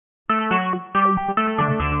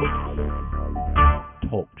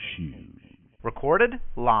Recorded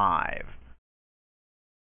live.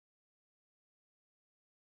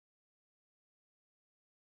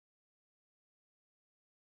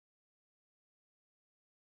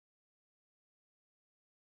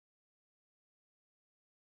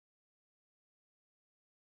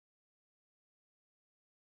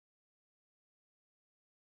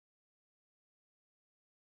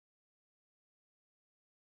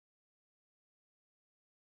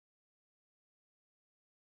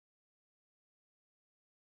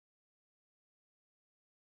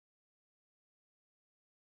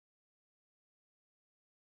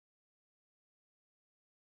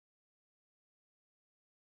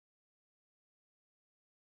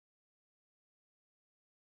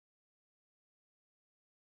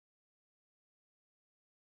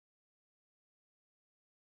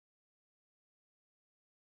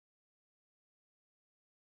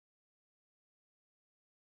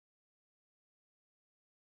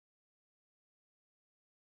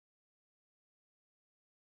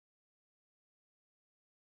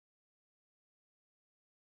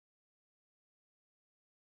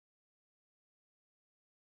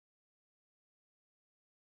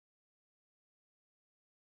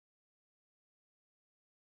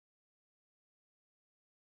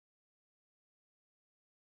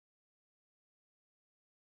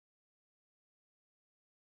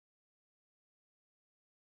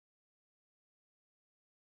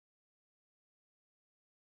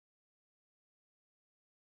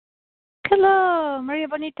 Hello, Maria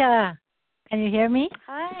Bonita. Can you hear me?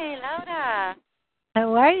 Hi, Laura.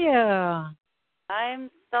 How are you? I'm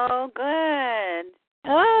so good.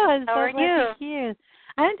 Oh, I'm How so are glad you? to hear.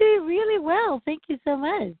 I'm doing really well. Thank you so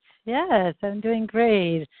much. Yes, I'm doing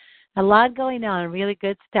great. A lot going on, really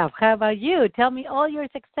good stuff. How about you? Tell me all your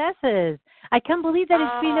successes. I can't believe that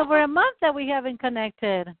it's been over a month that we haven't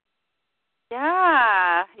connected.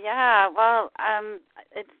 Yeah. Well,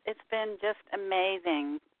 it's been just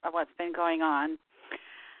amazing what's been going on.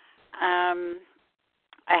 I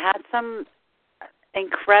had some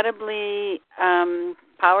incredibly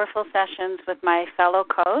powerful sessions with my fellow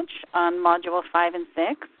coach on Module 5 and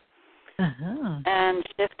 6, and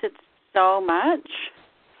shifted so much.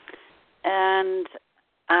 And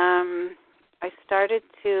I started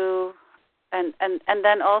to, and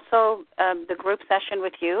then also the group session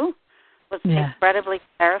with you was incredibly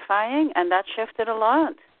terrifying, and that shifted a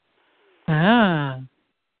lot.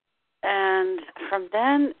 And from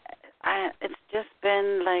then, it's just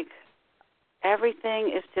been like everything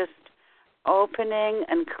is just opening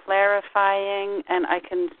and clarifying, and I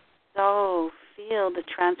can so feel the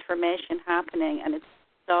transformation happening, and it's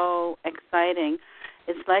so exciting.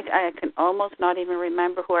 It's like I can almost not even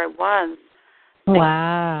remember who I was.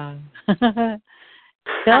 Wow.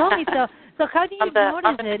 Tell me, so how do you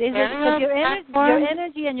notice it? Is it because your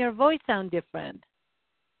energy and your voice sound different?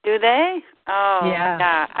 Do they? Oh,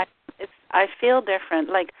 yeah. I feel different.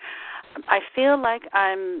 Like, I feel like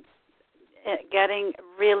I'm getting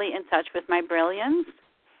really in touch with my brilliance,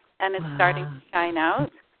 and it's starting to shine out.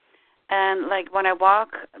 And like when I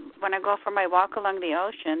go for my walk along the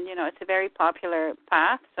ocean, it's a very popular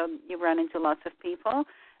path, so you run into lots of people.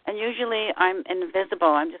 And usually I'm invisible.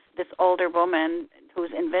 I'm just this older woman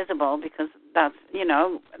who's invisible because that's,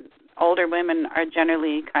 older women are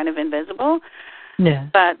generally kind of invisible. Yeah.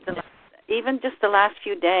 But even just the last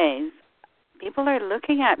few days, people are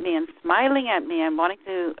looking at me and smiling at me and wanting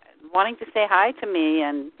to say hi to me,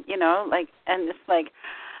 and and it's like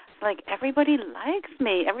everybody likes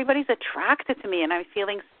me. Everybody's attracted to me, and I'm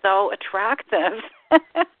feeling so attractive.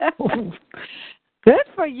 Good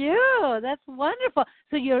for you. That's wonderful.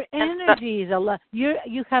 So your energy is a lot.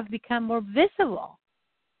 You have become more visible.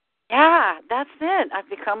 Yeah, that's it. I've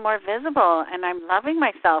become more visible, and I'm loving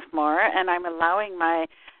myself more, and I'm allowing my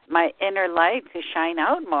inner light to shine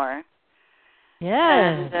out more.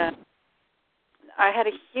 Yeah. And I had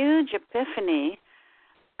a huge epiphany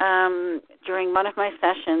during one of my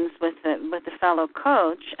sessions with the fellow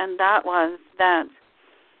coach, and that was that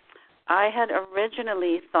I had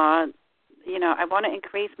originally thought, I want to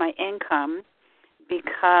increase my income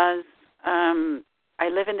because I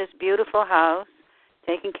live in this beautiful house,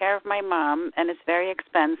 taking care of my mom, and it's very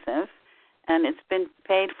expensive, and it's been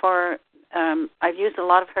paid for. I've used a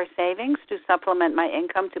lot of her savings to supplement my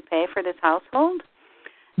income to pay for this household.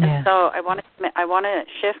 And so I want to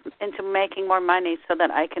shift into making more money so that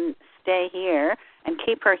I can stay here and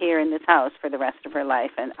keep her here in this house for the rest of her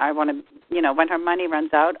life. And I want to, when her money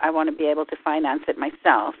runs out, I want to be able to finance it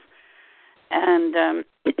myself. And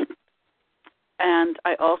and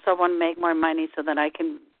I also want to make more money so that I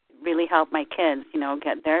can really help my kids,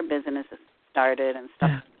 get their businesses started and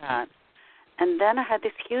stuff like that. And then I had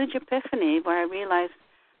this huge epiphany where I realized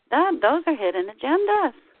that those are hidden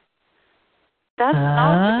agendas. That's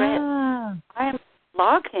not the great. I am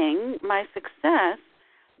blocking my success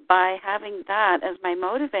by having that as my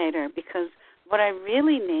motivator, because what I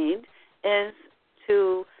really need is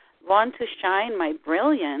to want to shine my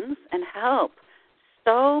brilliance and help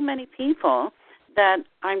so many people that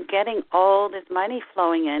I'm getting all this money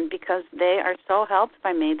flowing in because they are so helped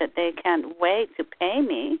by me that they can't wait to pay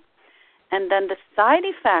me. And then the side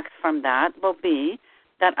effect from that will be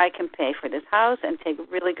that I can pay for this house and take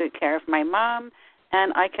really good care of my mom,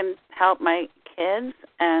 and I can help my kids.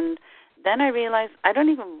 And then I realized I don't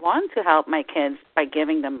even want to help my kids by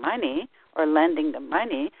giving them money or lending them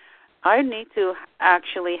money. I need to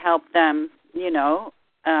actually help them,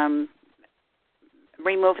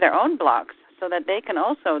 remove their own blocks so that they can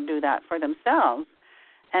also do that for themselves.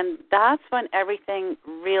 And that's when everything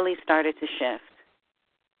really started to shift.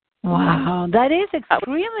 Wow, that is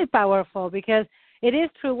extremely powerful, because it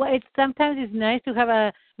is true. It's sometimes it's nice to have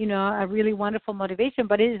a really wonderful motivation,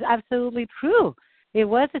 but it is absolutely true. It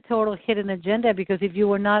was a total hidden agenda, because if you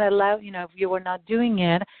were not allowed, if you were not doing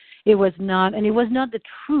it, it was not the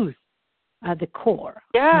truth at the core.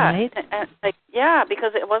 Yeah, right?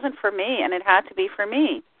 Because it wasn't for me, and it had to be for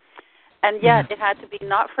me. And yet it had to be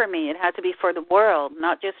not for me. It had to be for the world,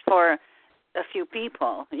 not just for a few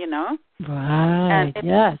people, Right,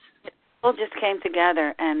 yes. It all just came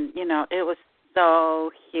together, and, it was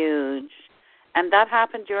so huge. And that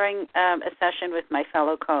happened during a session with my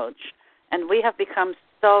fellow coach. And we have become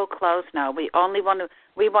so close now. We want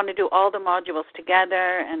to do all the modules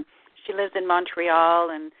together, and she lives in Montreal,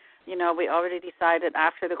 and, we already decided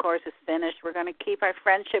after the course is finished, we're going to keep our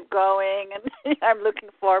friendship going, and I'm looking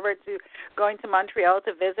forward to going to Montreal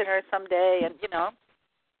to visit her someday, and,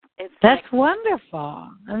 That's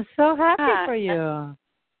wonderful. I'm so happy for you.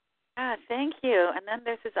 Thank you. And then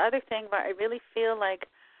there's this other thing where I really feel like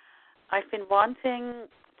I've been wanting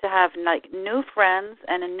to have new friends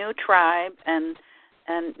and a new tribe and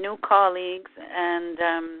new colleagues, and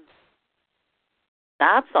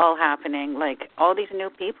that's all happening. Like, all these new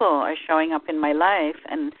people are showing up in my life,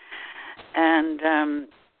 and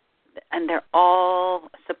they're all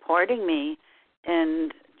supporting me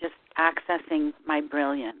in just accessing my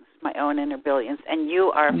brilliance, my own inner brilliance. And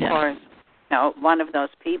you are, of course, one of those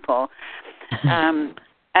people.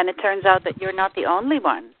 And it turns out that you're not the only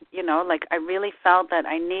one. I really felt that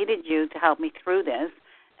I needed you to help me through this,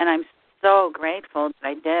 and I'm so grateful that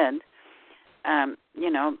I did,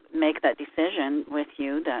 make that decision with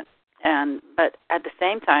you. But at the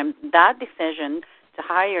same time, that decision to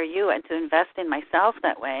hire you and to invest in myself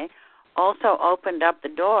that way also opened up the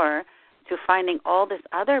door to finding all this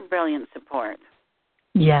other brilliant support.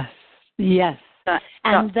 Yes.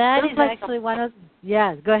 And that is like actually one of...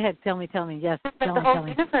 Yes, go ahead. Tell me. Yes, the whole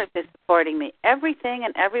universe is supporting me. Everything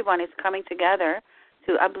and everyone is coming together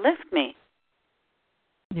to uplift me.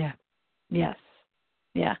 Yeah. Yes.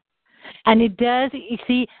 Yeah. And it does, you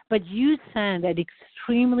see, but you send an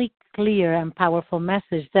extremely clear and powerful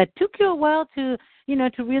message that took you a while to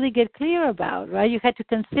really get clear about, right? You had to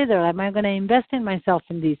consider, am I going to invest in myself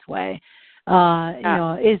in this way?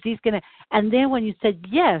 Is this going to... And then when you said,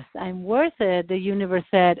 yes, I'm worth it, the universe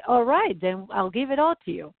said, all right, then I'll give it all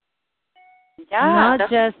to you. Yeah. Not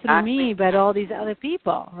just through me, but all these other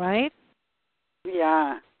people, right?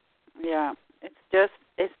 Yeah.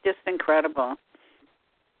 It's just incredible.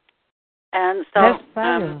 And so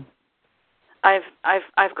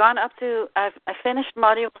I've gone up to I finished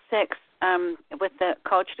module 6 with the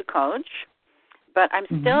coach to coach, but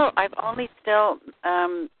I've only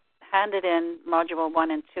handed in module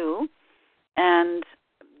 1 and 2, and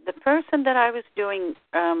the person that I was doing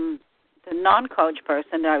the non-coach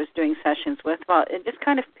person that I was doing sessions with, well, it just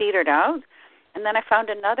kind of petered out, and then I found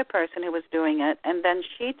another person who was doing it, and then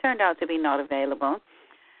she turned out to be not available.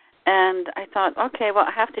 And I thought, okay, well,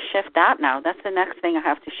 I have to shift that now. That's the next thing I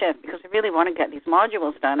have to shift, because I really want to get these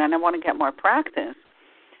modules done, and I want to get more practice.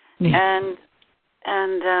 Yeah.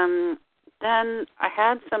 And then I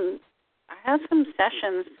had some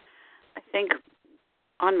sessions, I think,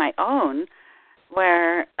 on my own,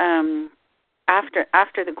 where after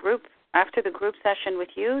the group session with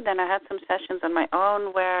you, then I had some sessions on my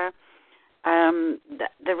own where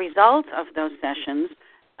the result of those sessions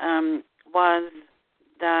was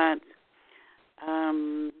that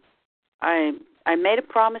I made a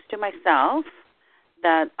promise to myself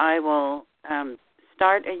that I will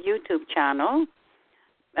start a YouTube channel,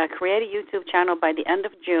 create a YouTube channel by the end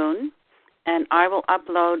of June, and I will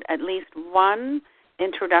upload at least one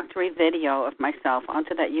introductory video of myself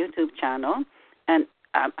onto that YouTube channel. And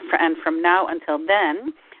from now until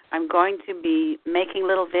then, I'm going to be making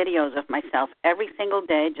little videos of myself every single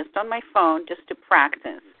day, just on my phone, just to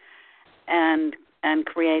practice and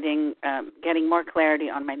creating, getting more clarity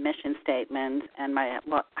on my mission statement and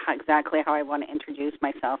exactly how I want to introduce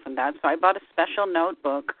myself and that. So I bought a special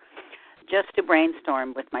notebook just to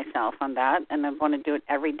brainstorm with myself on that, and I want to do it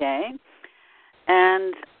every day.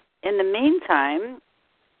 And in the meantime,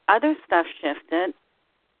 other stuff shifted,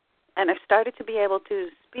 and I've started to be able to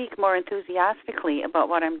speak more enthusiastically about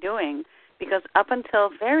what I'm doing, because up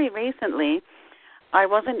until very recently, I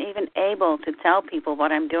wasn't even able to tell people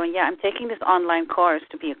what I'm doing. Yeah, I'm taking this online course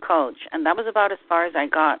to be a coach, and that was about as far as I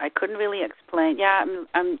got. I couldn't really explain. Yeah,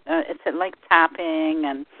 it's like tapping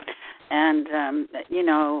and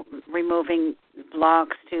removing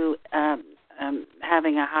blocks to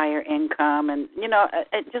having a higher income, and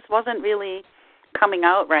it just wasn't really coming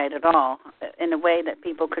out right at all in a way that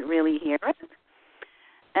people could really hear it.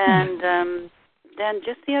 And then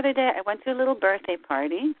just the other day, I went to a little birthday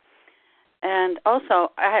party, and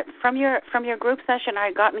also from your group session, I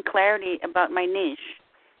had gotten clarity about my niche,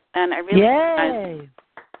 and I really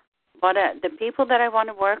the people that I want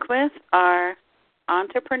to work with are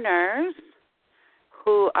entrepreneurs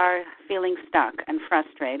who are feeling stuck and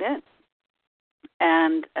frustrated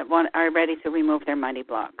and are ready to remove their money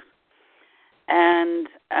blocks. And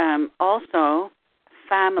also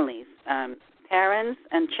families, parents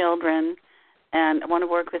and children, and I want to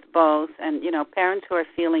work with both. And, parents who are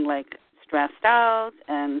feeling like stressed out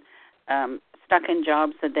and stuck in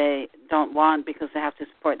jobs that they don't want because they have to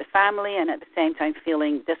support the family, and at the same time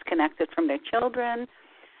feeling disconnected from their children.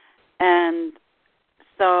 And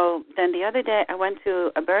so then the other day I went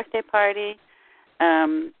to a birthday party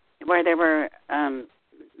where there were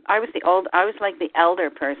I was like the elder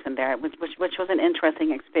person there, which was an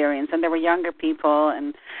interesting experience. And there were younger people,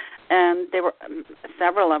 and there were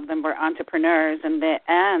several of them were entrepreneurs, and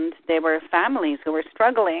they were families who were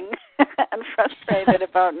struggling and frustrated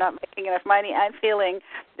about not making enough money and feeling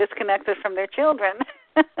disconnected from their children.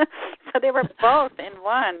 So they were both in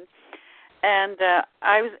one. And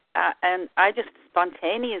I just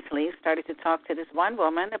spontaneously started to talk to this one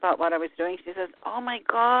woman about what I was doing. She says, "Oh my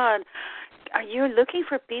God, are you looking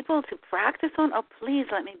for people to practice on? Oh, please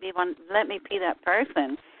let me be one. Let me be that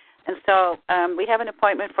person." And so we have an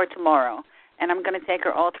appointment for tomorrow, and I'm going to take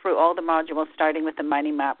her all through all the modules, starting with the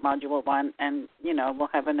Money Map Module 1, and we'll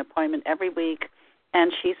have an appointment every week.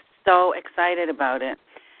 And she's so excited about it.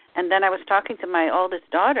 And then I was talking to my oldest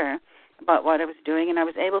daughter about what I was doing, and I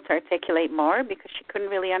was able to articulate more because she couldn't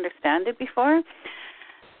really understand it before.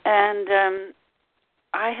 And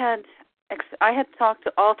I had talked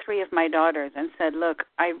to all three of my daughters and said, "Look,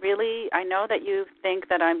 I know that you think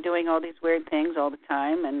that I'm doing all these weird things all the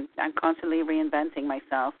time, and I'm constantly reinventing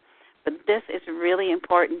myself, but this is really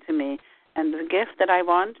important to me, and the gift that I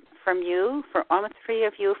want from you, for all three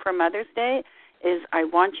of you for Mother's Day, is I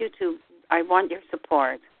want your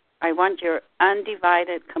support. I want your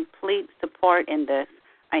undivided, complete support in this.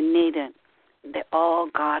 I need it." They all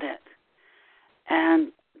got it.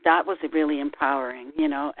 And that was really empowering,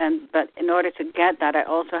 but in order to get that, I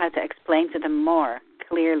also had to explain to them more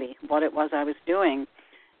clearly what it was I was doing.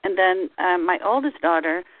 And then my oldest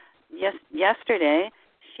daughter, yesterday,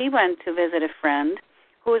 she went to visit a friend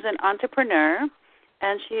who is an entrepreneur,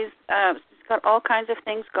 and she's got all kinds of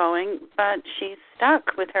things going, but she's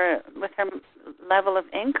stuck with her level of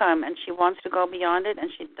income, and she wants to go beyond it,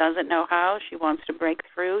 and she doesn't know how. She wants to break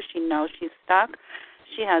through. She knows she's stuck.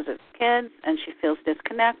 She has kids, and she feels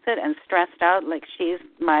disconnected and stressed out, like she's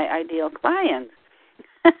my ideal client.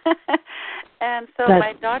 And so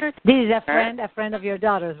my daughter... This is a friend of your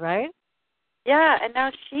daughter's, right? Yeah, and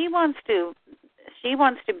now she wants to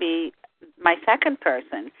be my second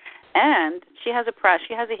person. And she has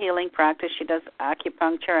a healing practice. She does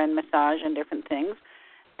acupuncture and massage and different things.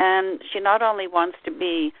 And she not only wants to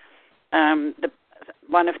be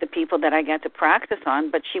one of the people that I get to practice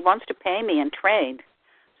on, but she wants to pay me and trade.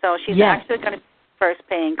 So she's actually going to be the first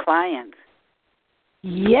paying client.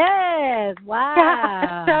 Yes, wow.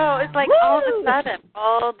 Yeah. So it's like all of a sudden,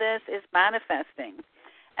 all this is manifesting.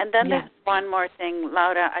 And then there's one more thing,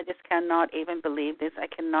 Laura, I just cannot even believe this. I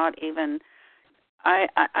cannot even, I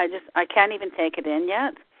can't even take it in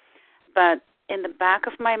yet. But in the back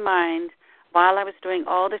of my mind, while I was doing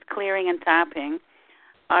all this clearing and tapping,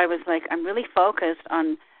 I was like, I'm really focused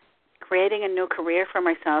on creating a new career for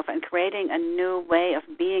myself and creating a new way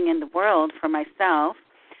of being in the world for myself.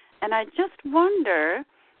 And I just wonder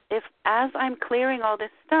if as I'm clearing all this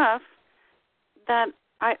stuff, that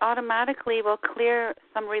I automatically will clear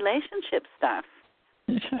some relationship stuff.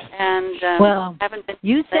 And well, haven't been.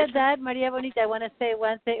 you said that, Maria Bonita. I want to say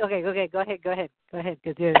one thing. Okay, go ahead,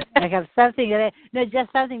 because I have something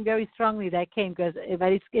just something very strongly that came, but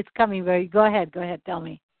it's coming very. Go ahead, tell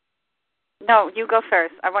me. No, you go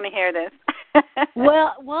first. I want to hear this.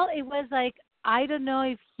 well, it was like, I don't know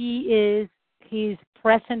if he's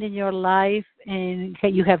present in your life and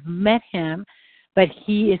you have met him, but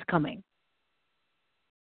he is coming.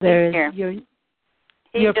 There's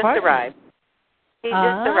He just arrived. He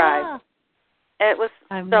just arrived. It was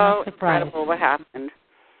so incredible what happened.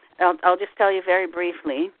 I'll just tell you very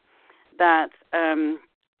briefly that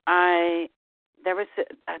I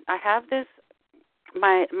have this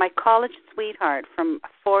my college sweetheart from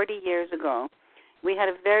 40 years ago. We had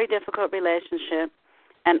a very difficult relationship,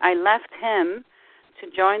 and I left him to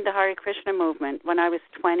join the Hare Krishna movement when I was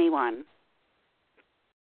 21.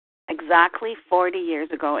 Exactly 40 years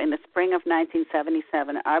ago, in the spring of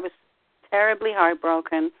 1977. I was terribly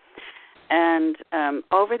heartbroken, and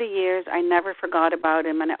over the years, I never forgot about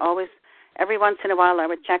him, and every once in a while, I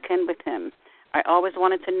would check in with him. I always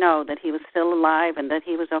wanted to know that he was still alive and that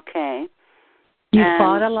he was okay. You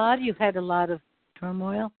fought a lot? You had a lot of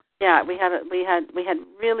turmoil? Yeah, we had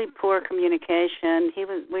really poor communication. He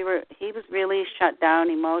was really shut down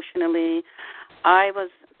emotionally. I was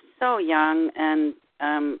so young, and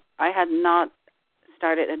I had not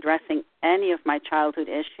started addressing any of my childhood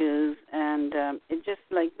issues, and it just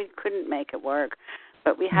we couldn't make it work.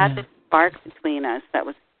 But we had this spark between us that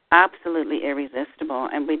was absolutely irresistible,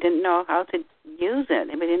 and we didn't know how to use it,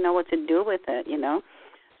 and we didn't know what to do with it,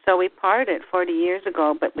 So we parted 40 years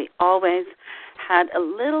ago, but we always had a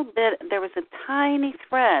little bit, there was a tiny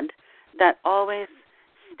thread that always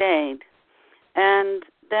stayed. And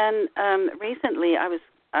then recently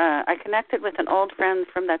I connected with an old friend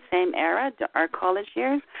from that same era, our college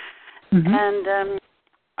years, and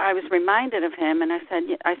I was reminded of him, and I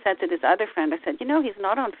said to this other friend, I said, he's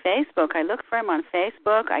not on Facebook. I looked for him on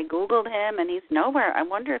Facebook. I Googled him, and he's nowhere. I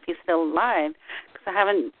wonder if he's still alive, because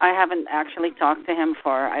I haven't actually talked to him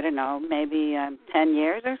for, I don't know, maybe 10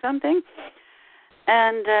 years or something.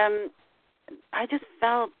 And I just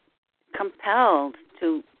felt compelled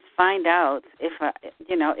to find out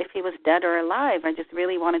if he was dead or alive. I just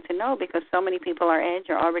really wanted to know, because so many people our age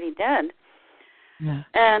are already dead. Yeah.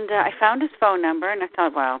 And I found his phone number, and I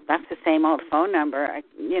thought, well, that's the same old phone number.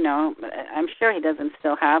 I'm sure he doesn't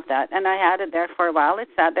still have that. And I had it there for a while. It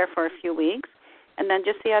sat there for a few weeks. And then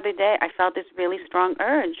just the other day, I felt this really strong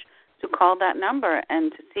urge to call that number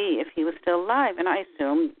and to see if he was still alive. And I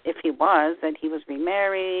assumed if he was, that he was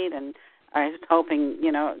remarried, and I was hoping,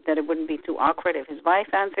 that it wouldn't be too awkward if his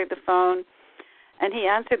wife answered the phone. And he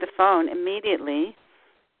answered the phone immediately,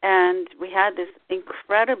 and we had this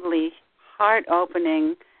incredibly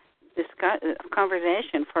heart-opening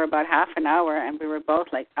conversation for about half an hour, and we were both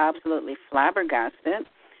absolutely flabbergasted.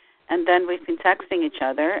 And then we've been texting each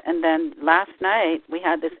other, and then last night we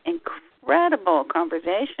had this incredible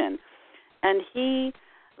conversation, and he's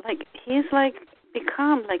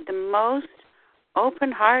become the most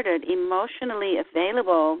open-hearted, emotionally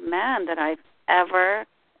available man that I've ever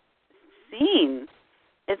seen.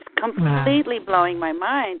 It's completely blowing my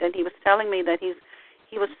mind. And he was telling me that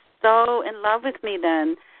he was so in love with me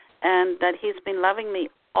then, and that he's been loving me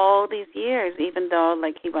all these years, even though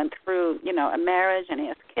he went through a marriage, and he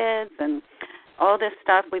has kids and all this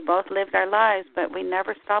stuff. We both lived our lives, but we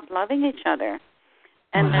never stopped loving each other.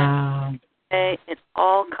 And then it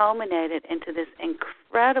all culminated into this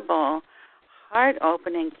incredible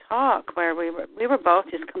heart-opening talk where we were both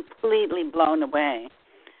just completely blown away.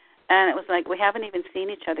 And it was we haven't even seen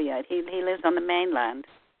each other yet. He lives on the mainland,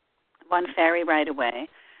 one ferry ride away.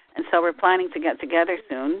 And so we're planning to get together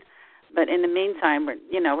soon. But in the meantime,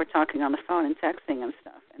 we're talking on the phone and texting and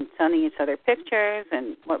stuff, and sending each other pictures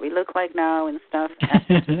and what we look like now and stuff.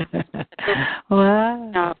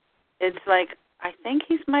 Wow. It's I think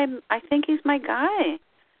he's my guy.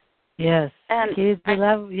 Yes. And he's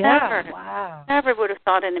beloved. Yeah. Never would have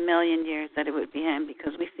thought in a million years that it would be him,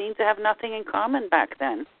 because we seemed to have nothing in common back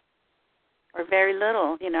then, or very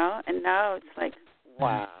little, And now it's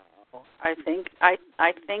wow. I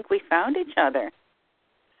think we found each other.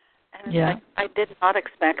 And I did not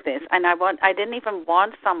expect this, and I didn't even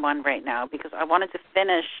want someone right now, because I wanted to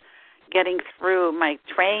finish getting through my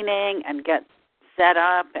training and get set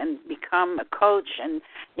up and become a coach and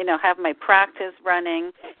have my practice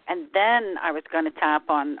running, and then I was going to tap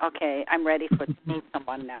on, okay, I'm ready to meet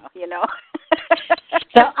someone now.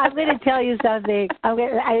 So I'm going to tell you something.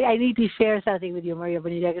 I need to share something with you, Maria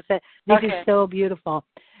Bonita, because this is so beautiful.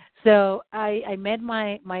 So I met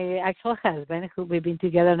my actual husband, who we've been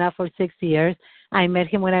together now for 6 years. I met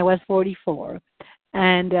him when I was 44.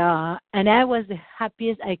 and I was the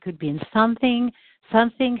happiest I could be. And something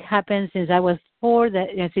happened since I was 4,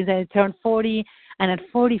 since I turned 40, and at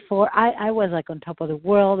 44, I was like on top of the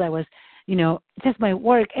world. I was, just my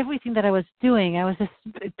work, everything that I was doing, I was just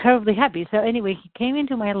terribly happy. So anyway, he came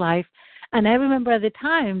into my life, and I remember at the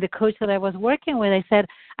time, the coach that I was working with, I said,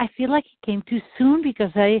 I feel like he came too soon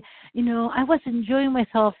because I was enjoying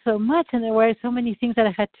myself so much, and there were so many things that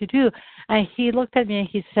I had to do. And he looked at me and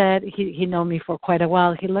he said, he known me for quite a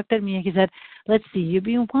while. He looked at me and he said, let's see, you've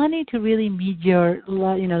been wanting to really meet the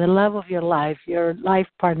love of your life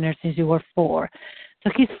partner since you were 4. So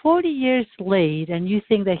he's 40 years late, and you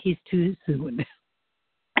think that he's too soon.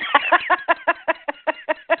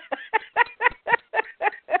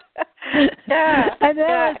 Yeah. And then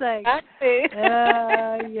I was like,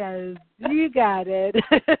 yes, you got it.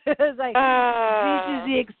 It was like, this is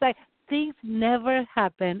the exciting. Things never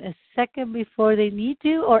happen a second before they need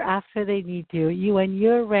to or after they need to. When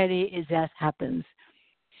you're ready, it just happens.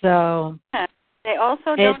 So they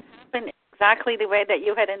also don't happen exactly the way that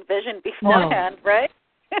you had envisioned beforehand, right?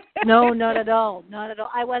 No, not at all. Not at all.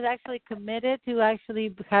 I was actually committed to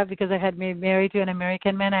because I had been married to an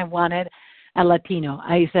American man, I wanted a Latino.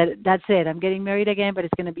 I said, that's it. I'm getting married again, but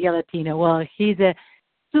it's going to be a Latino. Well, he's a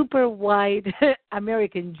super white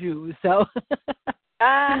American Jew, so.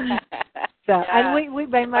 And we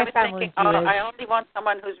by my family. I only want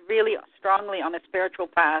someone who's really strongly on a spiritual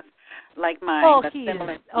path like mine. Oh, that's he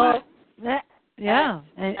similar is. to mine. Yeah.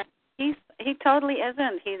 And he totally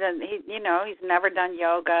isn't. He's never done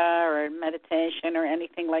yoga or meditation or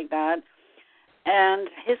anything like that, and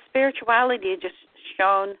his spirituality just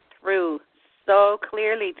shone through so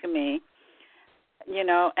clearly to me.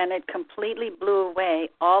 And it completely blew away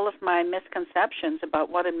all of my misconceptions about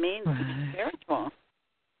what it means to be spiritual.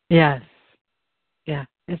 Yes. Yeah.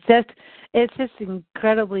 It's just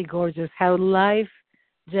incredibly gorgeous how life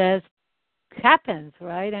just happens,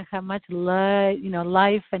 right? And how much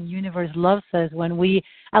life and universe loves us when we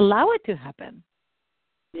allow it to happen.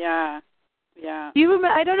 Yeah. Yeah.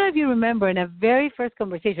 I don't know if you remember in a very first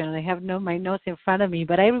conversation, and I have my notes in front of me,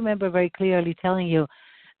 but I remember very clearly telling you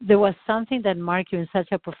there was something that marked you in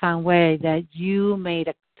such a profound way that you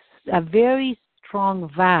made a very strong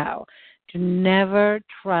vow to never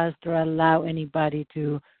trust or allow anybody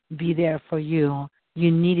to be there for you. You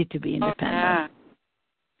needed to be independent.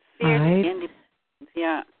 Right? Independence,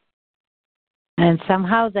 yeah. And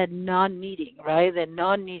somehow that non-needing, right?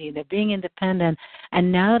 The being independent.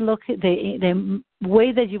 And now look at the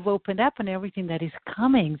way that you've opened up and everything that is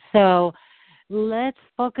coming. So let's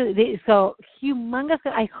focus. So humongous.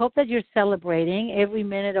 I hope that you're celebrating every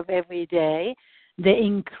minute of every day the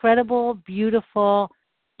incredible, beautiful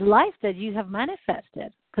life that you have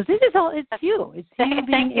manifested. Because this is all, it's you. It's you being.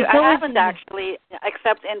 Thank you. I haven't actually,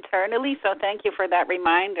 except internally, so thank you for that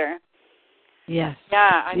reminder. Yes.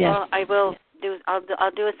 Yeah, I will. Yes.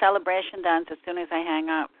 I'll do a celebration dance as soon as I hang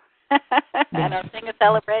up. And I'll sing a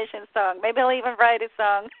celebration song. Maybe I'll even write a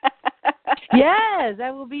song. Yes,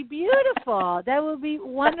 that will be beautiful. That will be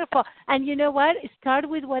wonderful. And you know what? Start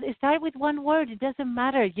with one word. It doesn't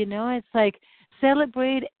matter. It's like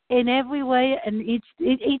celebrate in every way and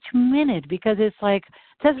each minute, because it's like,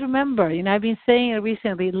 just remember, I've been saying it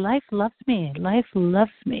recently, life loves me. Life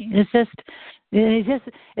loves me. It's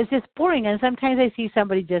just pouring. And sometimes I see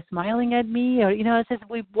somebody just smiling at me, or it's just,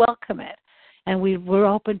 we welcome it and we're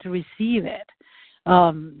open to receive it.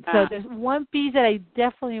 So there's one piece that I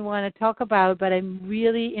definitely want to talk about, but I'm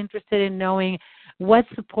really interested in knowing what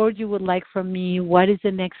support you would like from me. What is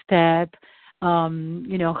the next step?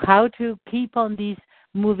 How to keep on these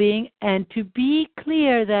moving, and to be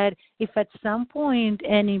clear that if at some point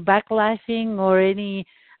any backlashing or any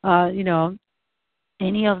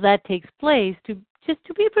of that takes place, to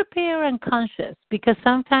be prepared and conscious, because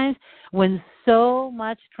sometimes when so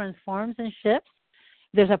much transforms and shifts,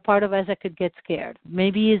 there's a part of us that could get scared.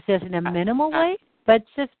 Maybe it's just in a minimal way, but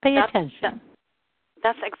just pay attention.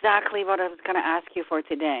 That's exactly what I was going to ask you for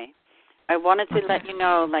today. I wanted to let you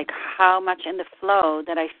know, like, how much in the flow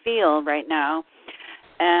that I feel right now,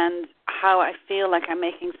 and how I feel like I'm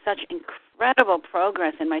making such incredible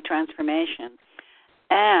progress in my transformation.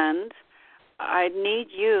 And I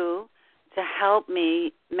need you to help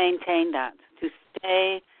me maintain that, to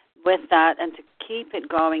stay with that and to keep it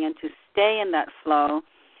going and to stay in that flow.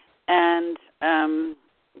 And,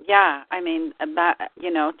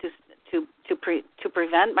 to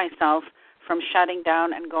prevent myself from shutting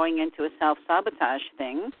down and going into a self-sabotage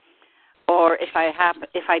thing, or if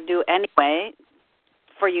I do anyway,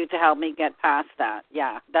 for you to help me get past that.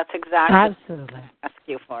 Yeah, that's exactly absolutely what I ask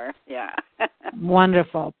you for. Yeah.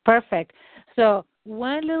 Wonderful. Perfect. So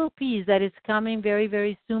one little piece that is coming very,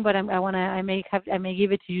 very soon, but I may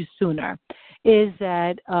give it to you sooner, is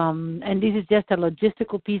that, and this is just a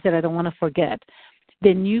logistical piece that I don't want to forget.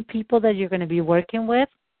 The new people that you're going to be working with,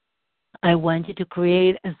 I want you to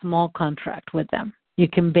create a small contract with them. You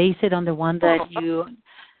can base it on the one that you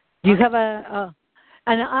have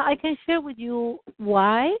and I can share with you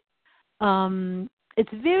why. It's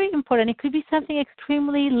very important. It could be something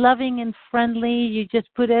extremely loving and friendly. You just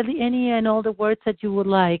put any and all the words that you would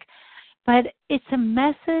like. But it's a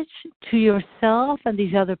message to yourself and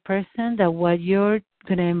this other person that what you're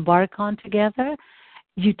going to embark on together,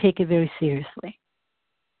 you take it very seriously.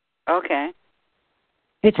 Okay.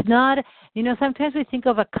 It's not, sometimes we think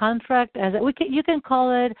of a contract as, you can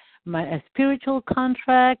call it a spiritual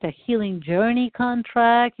contract, a healing journey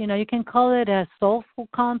contract, you can call it a soulful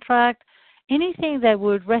contract, anything that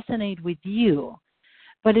would resonate with you.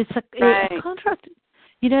 But it's a contract,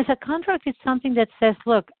 it's a contract is something that says,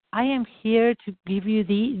 look, I am here to give you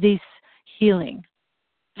this healing.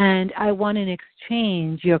 And I want in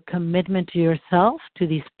exchange your commitment to yourself, to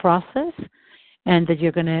this process, and that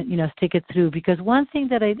you're going to, stick it through. Because one thing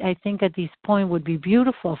that I think at this point would be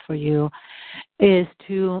beautiful for you is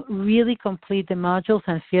to really complete the modules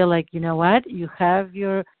and feel like, you know what, you have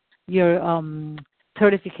your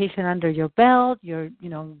certification under your belt, you're,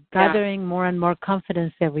 gathering more and more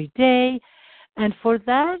confidence every day. And for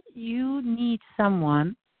that, you need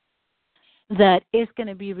someone that is going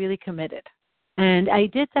to be really committed. And I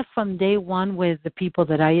did that from day one with the people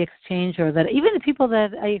that I exchanged, or that even the people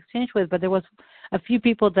that I exchanged with, but there was a few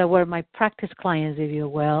people that were my practice clients, if you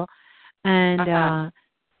will. And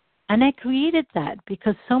and I created that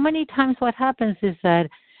because so many times what happens is that,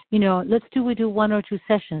 we do 1 or 2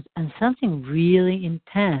 sessions and something really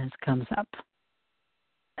intense comes up.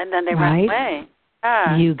 And then they run away.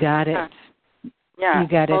 You got it. Yeah, you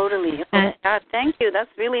got totally. It. God, thank you. That's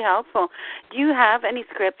really helpful. Do you have any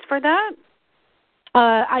scripts for that?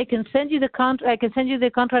 I can send you the I can send you the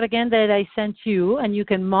contract again that I sent you, and you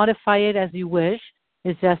can modify it as you wish.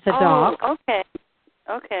 It's just a doc. Okay.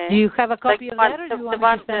 Okay. Do you have a copy of that, or do you want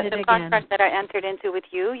me to send it again? The contract that I entered into with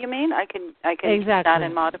you, you mean? I can use that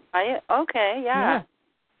and modify it? Okay, yeah.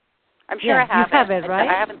 I'm sure I have you have it, right?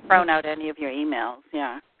 I haven't thrown out any of your emails,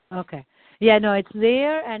 yeah. Okay. Yeah, no, it's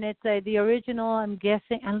there, and it's the original, I'm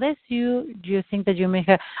guessing, unless you think that you may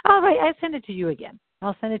have. All right, I'll send it to you again.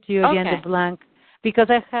 I'll send it to you again, the blank, because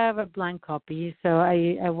I have a blank copy, so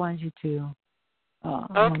I want you to, have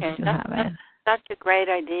it. That's a great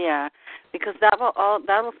idea, because that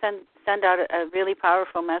will send out a really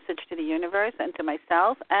powerful message to the universe and to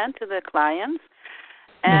myself and to the clients,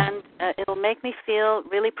 and it'll make me feel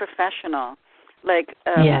really professional. Like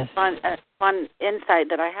one insight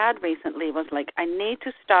that I had recently was like, I need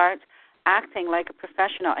to start acting like a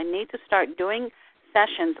professional. I need to start doing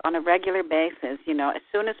sessions on a regular basis. As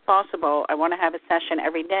soon as possible. I want to have a session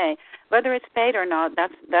every day, whether it's paid or not.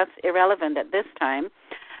 That's irrelevant at this time.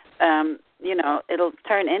 It'll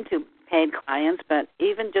turn into paid clients, but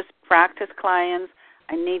even just practice clients,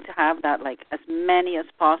 I need to have that, like, as many as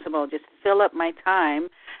possible. Just fill up my time,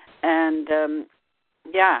 and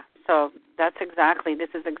so this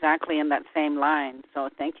is exactly in that same line. So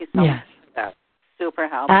thank you so much for that. Super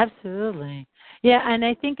helpful. Absolutely. Yeah, and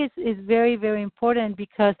I think it's very, very important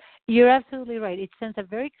because you're absolutely right. It sends a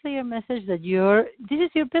very clear message that this is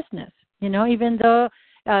your business, even though,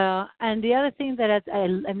 and the other thing that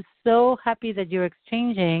I'm so happy that you're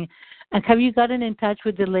exchanging, and have you gotten in touch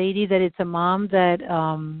with the lady that it's a mom that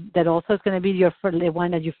also is going to be the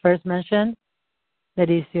one that you first mentioned, that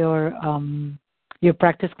is your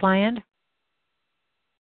practice client?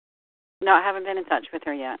 No, I haven't been in touch with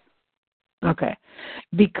her yet. Okay.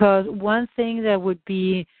 Because one thing that would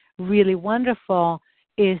be really wonderful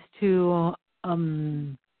is to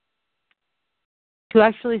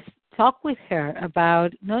actually talk with her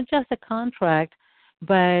about not just a contract,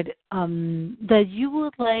 but that you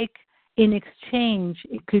would like in exchange.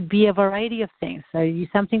 It could be a variety of things. So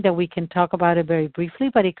something that we can talk about it very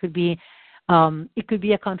briefly, but it could be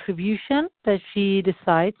a contribution that she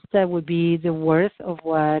decides that would be the worth of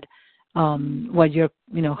what you're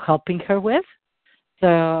helping her with.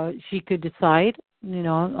 So she could decide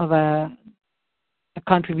of a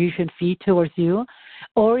contribution fee towards you,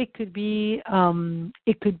 or it could be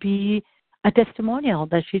a testimonial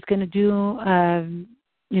that she's going to do.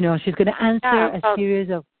 She's going to answer a series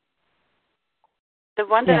of. The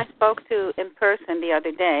one that I spoke to in person the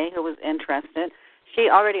other day, who was interested, she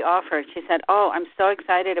already offered. She said, "Oh, I'm so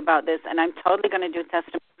excited about this, and I'm totally going to do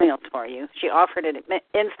testimonials for you." She offered it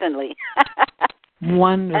instantly.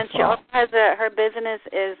 Wonderful. And she also has her business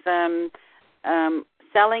is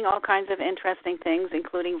selling all kinds of interesting things,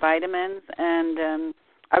 including vitamins. And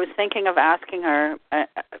I was thinking of asking her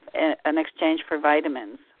an exchange for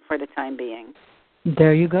vitamins for the time being.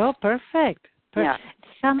 There you go. Perfect. Yeah.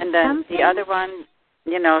 And then the other one,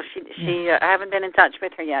 you know, she I haven't been in touch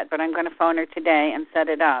with her yet, but I'm going to phone her today and set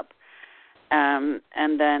it up.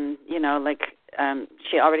 And then, you know, like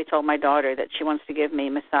she already told my daughter that she wants to give me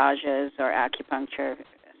massages or acupuncture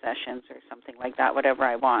sessions or something like that, whatever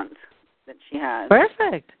I want that she has.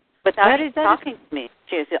 Perfect. Without talking to me,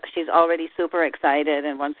 she's already super excited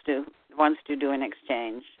and wants to do an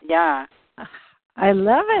exchange. Yeah. I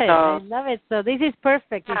love it. I love it. So this is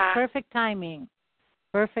perfect. It's perfect timing.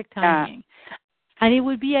 Perfect timing. Yeah. And it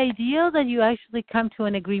would be ideal that you actually come to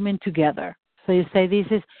an agreement together. So you say, this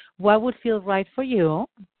is what would feel right for you,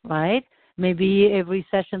 right? Maybe every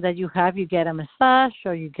session that you have, you get a massage,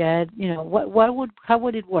 or you get, you know, how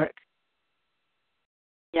would it work?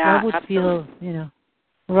 Yeah, what would absolutely. feel, you know,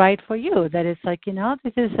 right for you? That it's like, you know,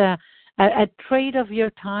 this is a trait of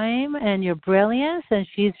your time and your brilliance, and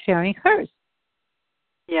she's sharing hers.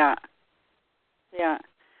 Yeah. Yeah.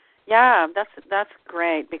 Yeah, that's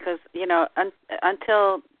great, because, you know,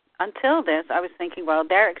 until this, I was thinking, well,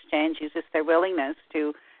 their exchange is just their willingness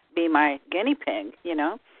to be my guinea pig, you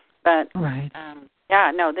know. But right.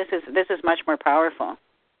 Yeah, no, this is much more powerful.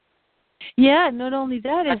 Yeah, not only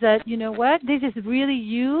that, is that, you know what, this is really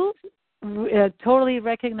you totally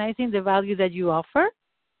recognizing the value that you offer,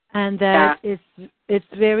 and that it's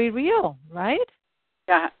very real, right?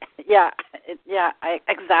 Yeah,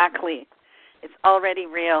 exactly. It's already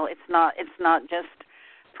real. It's not just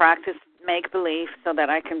practice make believe so that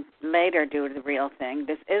I can later do the real thing.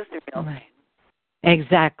 This is the real thing.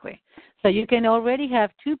 Exactly. So you can already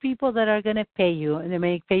have two people that are going to pay you, and they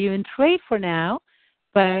may pay you in trade for now,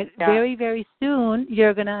 but very, very soon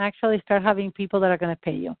you're going to actually start having people that are going to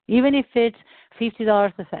pay you, even if it's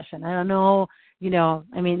 $50 a session. I don't know, you know,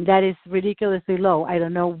 I mean, that is ridiculously low. I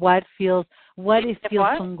don't know what feels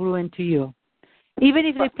congruent to you. Even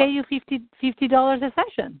if they pay you $50 a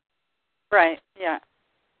session. Right, yeah.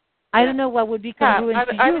 I don't know what would be congruent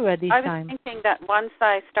to you at this time. I was thinking that once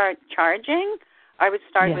I start charging, I would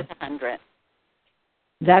start with 100.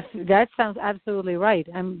 That sounds absolutely right.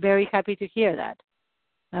 I'm very happy to hear that.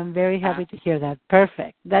 I'm very happy to hear that.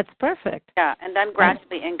 Perfect. That's perfect. Yeah, and then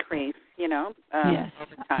gradually increase, you know, over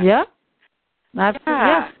time. Yeah. Absolutely.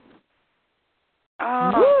 Yeah.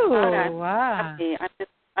 Oh, Ooh, God, I'm wow. happy.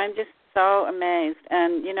 I'm just so amazed.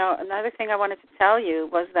 And, you know, another thing I wanted to tell you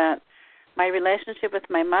was that my relationship with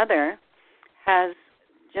my mother has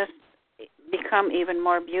just become even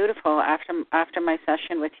more beautiful after my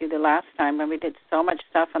session with you the last time, when we did so much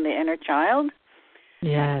stuff on the inner child.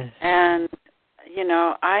 Yes. And, you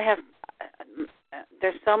know,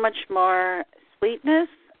 there's so much more sweetness.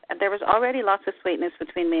 There was already lots of sweetness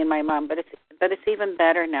between me and my mom, but it's even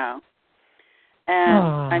better now.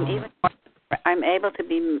 And I'm able to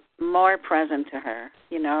be more present to her,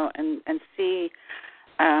 you know, and see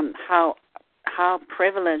how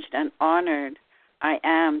privileged and honored I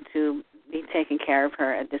am to be taking care of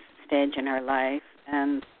her at this stage in her life.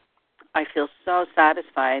 And I feel so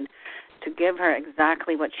satisfied to give her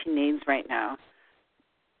exactly what she needs right now.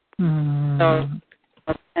 So,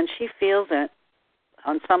 and she feels it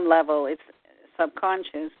on some level. It's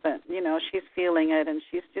subconscious, but, you know, she's feeling it, and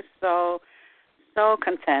she's just so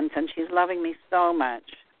content, and she's loving me so much.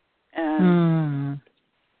 And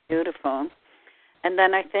beautiful. And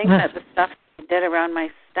then I think that the stuff I did around my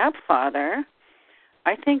stepfather,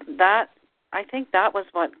 I think that was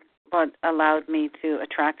what allowed me to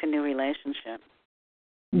attract a new relationship.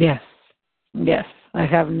 Yes, I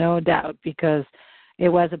have no doubt, because it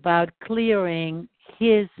was about clearing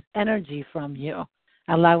his energy from you,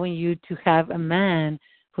 allowing you to have a man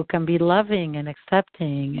who can be loving and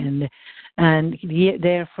accepting and be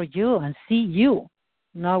there for you and see you,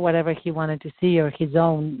 not whatever he wanted to see or his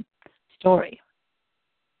own story.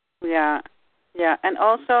 Yeah. And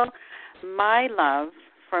also my love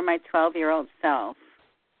for my 12-year-old self.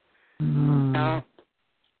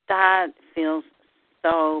 That feels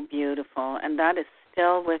so beautiful, and that's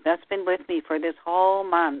been with me for this whole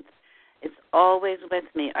month. It's always with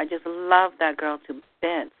me. I just love that girl to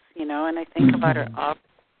bits, you know, and I think about her often.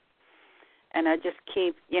 And I just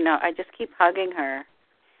keep hugging her,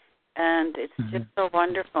 and it's just so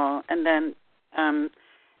wonderful. And then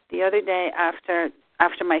the other day, after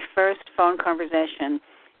my first phone conversation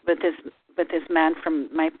with this man from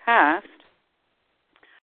my past.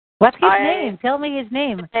 What's his name? Tell me his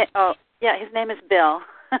name. His name is Bill.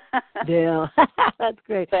 Deal. That's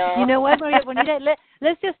great. So. You know what, Maria Bonita?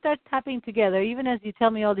 Let's just start tapping together, even as you tell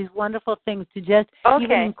me all these wonderful things, to just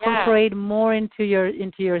even incorporate more into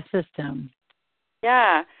your system.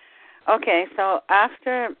 Yeah. Okay. So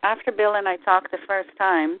after Bill and I talked the first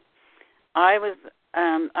time, I was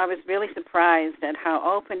really surprised at how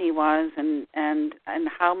open he was and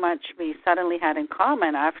how much we suddenly had in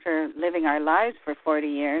common after living our lives for 40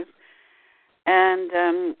 years.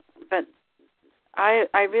 And but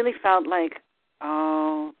I really felt like,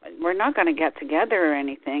 oh, we're not going to get together or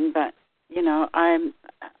anything, but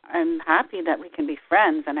I'm happy that we can be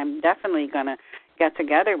friends, and I'm definitely going to get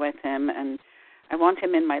together with him, and I want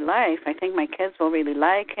him in my life. I think my kids will really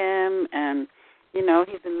like him, and he's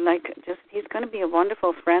going to be a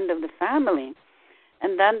wonderful friend of the family.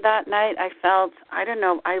 And then that night I felt, I don't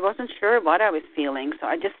know, I wasn't sure what I was feeling, so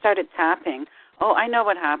I just started tapping. Oh, I know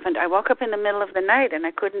what happened. I woke up in the middle of the night and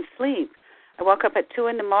I couldn't sleep. I woke up at 2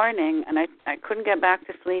 a.m. and I couldn't get back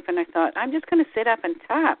to sleep, and I thought, I'm just going to sit up and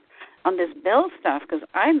tap on this Bill stuff because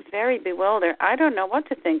I'm very bewildered. I don't know what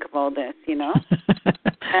to think of all this,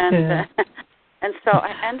 And and so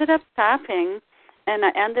I ended up tapping, and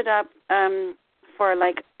I ended up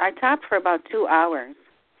I tapped for about 2 hours,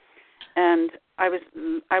 and I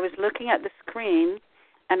was looking at the screen,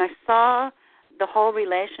 and I saw the whole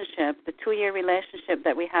relationship, the 2-year relationship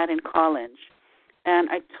that we had in college. And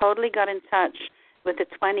I totally got in touch with the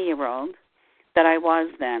 20-year-old that I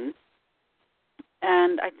was then.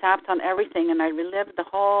 And I tapped on everything, and I relived the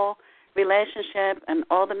whole relationship and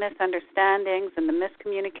all the misunderstandings and the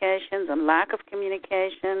miscommunications and lack of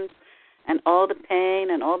communications and all the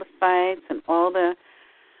pain and all the fights and all the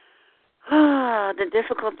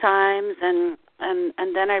difficult times. And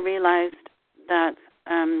then I realized that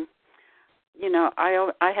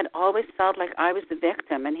I had always felt like I was the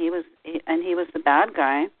victim and he was the bad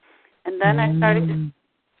guy. And then I started to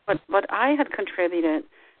what I had contributed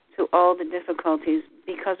to all the difficulties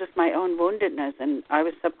because of my own woundedness, and I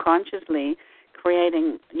was subconsciously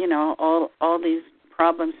creating, all these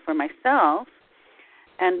problems for myself.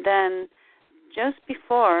 And then just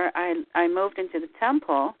before I moved into the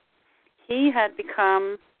temple, he had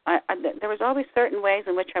become there was always certain ways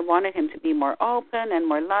in which I wanted him to be more open and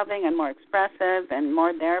more loving and more expressive and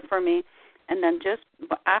more there for me. And then just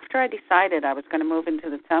after I decided I was going to move into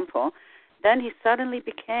the temple, then he suddenly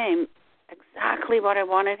became exactly what I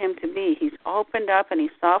wanted him to be. He's opened up and he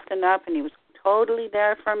softened up and he was totally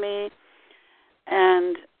there for me.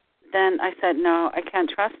 And then I said, no, I can't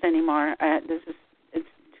trust anymore. It's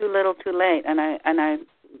too little, too late. And I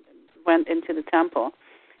went into the temple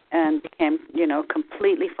and became,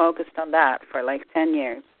 completely focused on that for like 10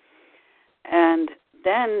 years. And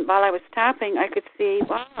then while I was tapping, I could see,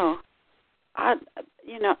 wow, I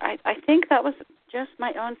think that was just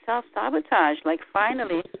my own self-sabotage. Like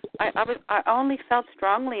finally, I only felt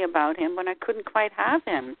strongly about him when I couldn't quite have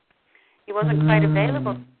him. He wasn't quite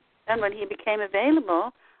available. Then when he became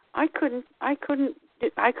available, I couldn't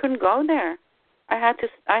go there. I had to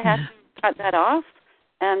cut that off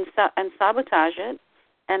and sabotage it.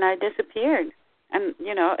 And I disappeared. And,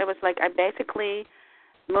 it was like I basically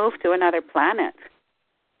moved to another planet.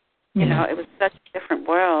 It was such a different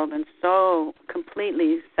world and so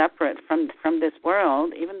completely separate from this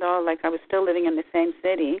world. Even though, I was still living in the same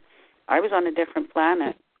city, I was on a different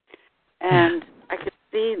planet. And I could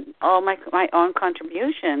see all my own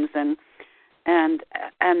contributions and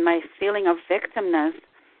my feeling of victimness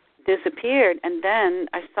disappeared. And then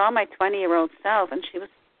I saw my 20-year-old self, and she was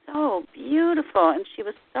so beautiful, and she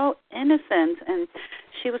was so innocent, and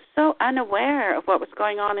she was so unaware of what was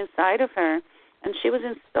going on inside of her, and she was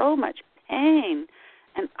in so much pain.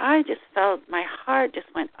 And I just felt my heart just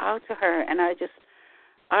went out to her, and I just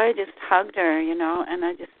hugged her, and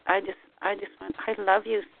I just went, I love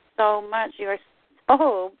you so much. You are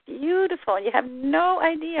so beautiful. You have no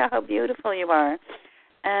idea how beautiful you are.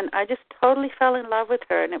 And I just totally fell in love with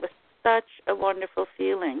her, and it was such a wonderful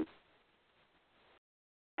feeling.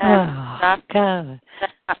 And God.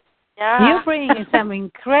 Yeah. You're bringing some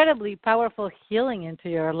incredibly powerful healing into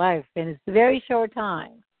your life in a very short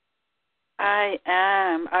time. I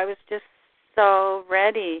am. I was just so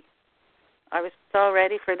ready. I was so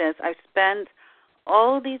ready for this. I've spent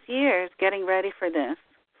all these years getting ready for this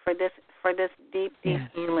deep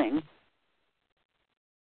healing.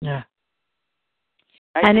 Yeah.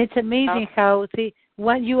 And it's amazing how,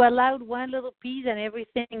 when you allowed one little piece and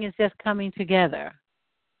everything is just coming together.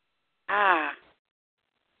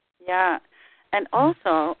 Yeah. And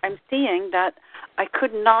also, I'm seeing that I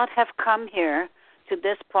could not have come here to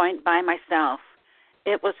this point by myself.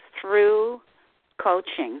 It was through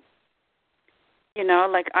coaching. You know,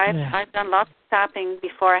 like I've done lots of tapping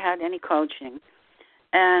before I had any coaching.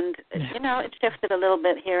 And, you know, it shifted a little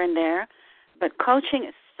bit here and there. But coaching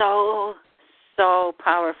is so, so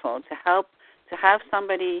powerful to have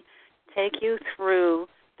somebody take you through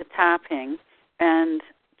the tapping and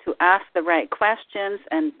to ask the right questions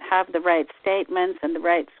and have the right statements and the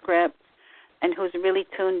right scripts and who's really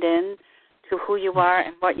tuned in to who you are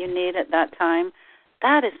and what you need at that time.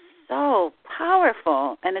 That is so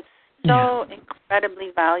powerful, and it's so incredibly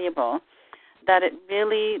valuable that it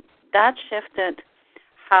really, that shifted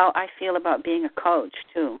how I feel about being a coach,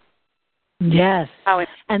 too. Yes. How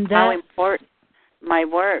important my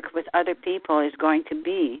work with other people is going to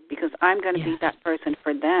be, because I'm going to be that person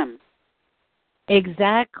for them.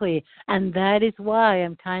 Exactly. And that is why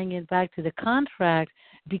I'm tying it back to the contract,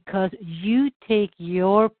 because you take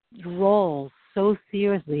your role so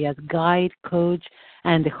seriously as guide, coach,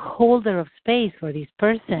 and the holder of space for this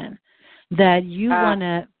person that you want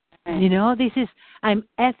to, you know, I'm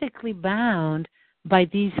ethically bound by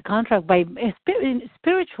this contract, in a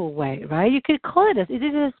spiritual way, right? You could call it it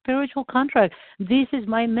is a spiritual contract. This is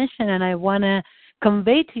my mission, and I want to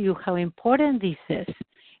convey to you how important this is.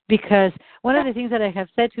 Because one of the things that I have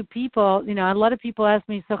said to people, you know, a lot of people ask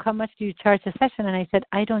me, so how much do you charge a session? And I said,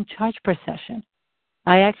 I don't charge per session.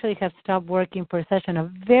 I actually have stopped working per session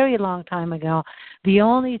a very long time ago. The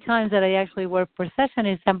only times that I actually work per session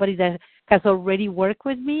is somebody that has already worked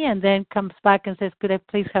with me and then comes back and says, could I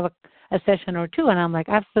please have a session or two? And I'm like,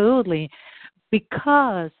 absolutely.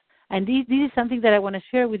 Because, and this is something that I want to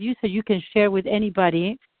share with you so you can share with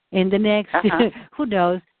anybody in the next, who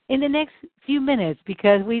knows, in the next few minutes,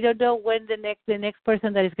 because we don't know when the next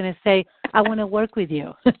person that is going to say, I want to work with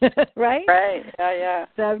you, right? Right, yeah.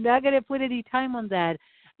 So I'm not going to put any time on that,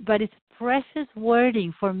 but it's precious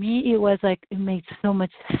wording. For me, it was like, it made so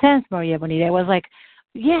much sense, Maria Bonita. It was like,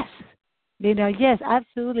 yes, you know, yes,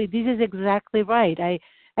 absolutely. This is exactly right.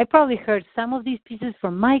 I probably heard some of these pieces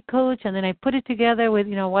from my coach, and then I put it together with,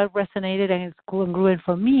 you know, what resonated and it's congruent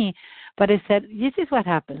for me. But I said, this is what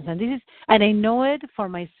happens, and I know it for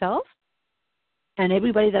myself and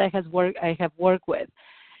everybody that I have worked with.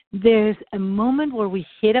 There's a moment where we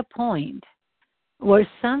hit a point where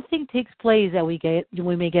something takes place that we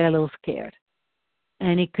may get a little scared.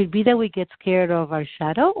 And it could be that we get scared of our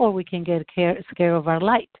shadow, or we can get scared of our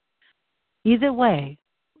light. Either way,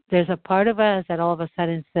 there's a part of us that all of a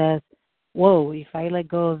sudden says, whoa, if I let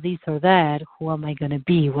go of this or that, who am I going to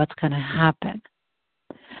be? What's going to happen?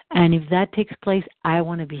 And if that takes place, I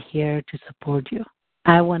want to be here to support you.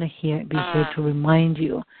 I want to be here to remind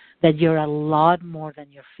you that you're a lot more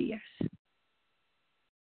than your fears.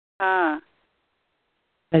 But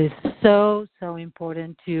it's so, so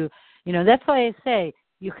important to, you know, that's why I say,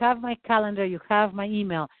 you have my calendar, you have my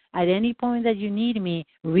email. At any point that you need me,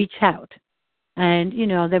 reach out. And, you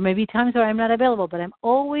know, there may be times where I'm not available, but I'm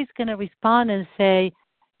always going to respond and say,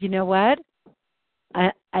 you know what,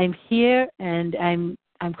 I'm here and I'm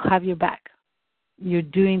have your back. You're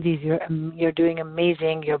doing this. You're doing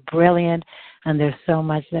amazing. You're brilliant, and there's so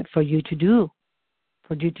much that for you to do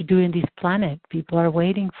in this planet. People are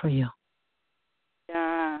waiting for you.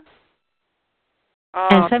 Yeah.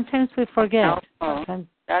 And sometimes we forget.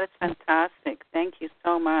 That is fantastic. Thank you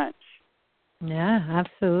so much. Yeah,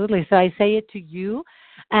 absolutely. So I say it to you,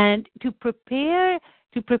 and to prepare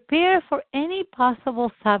for any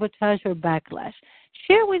possible sabotage or backlash.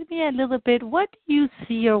 Share with me a little bit, what do you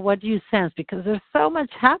see or what do you sense? Because there's so much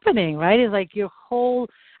happening, right? It's like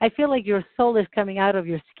I feel like your soul is coming out of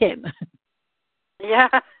your skin. Yeah.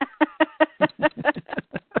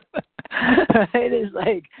 Right? It's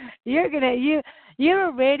like you're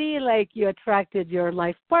already like you attracted your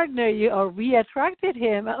life partner, or re-attracted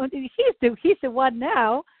him. He's the one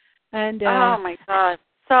now. And oh my God,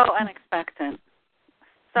 so unexpected.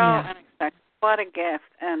 Unexpected. What a gift.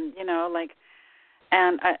 And you know, like,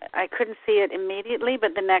 and I couldn't see it immediately,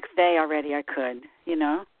 but the next day already I could, you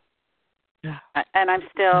know. Yeah. And I'm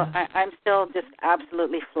still just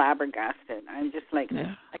absolutely flabbergasted. I'm just like,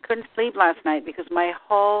 I couldn't sleep last night because my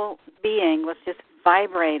whole being was just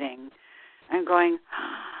vibrating and going,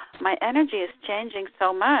 my energy is changing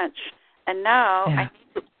so much, and now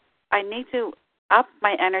I need to up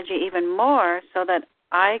my energy even more so that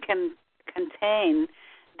I can contain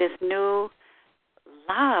this new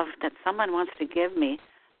love that someone wants to give me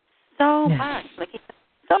so much. Like, he has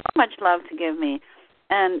so much love to give me,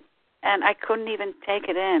 and I couldn't even take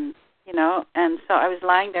it in, you know. And so I was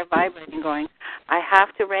lying there vibrating, going, I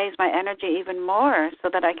have to raise my energy even more so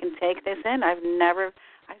that I can take this in. I've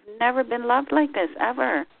never been loved like this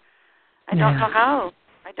ever. I don't know how.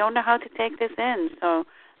 I don't know how to take this in. So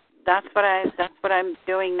that's what I'm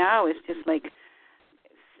doing now, is just like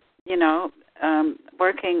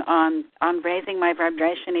working on raising my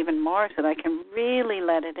vibration even more so that I can really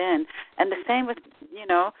let it in. And the same with,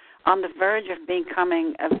 on the verge of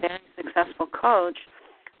becoming a very successful coach.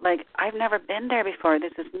 Like, I've never been there before.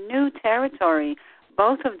 This is new territory.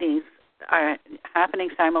 Both of these are happening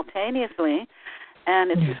simultaneously,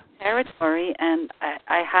 and it's new territory, and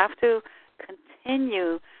I have to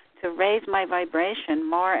continue to raise my vibration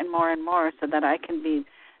more and more and more so that I can be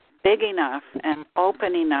big enough and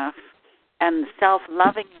open enough and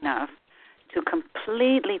self-loving enough to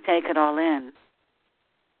completely take it all in.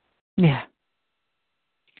 Yeah.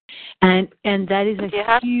 And that is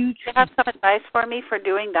huge. Do you have some advice for me for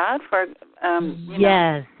doing that?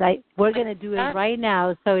 Yes, we're going to do it right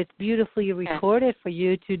now. So it's beautifully recorded for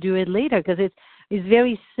you to do it later, because it's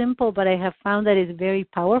very simple, but I have found that it's very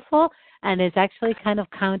powerful, and it's actually kind of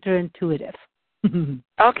counterintuitive.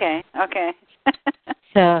 Okay.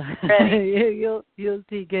 So you'll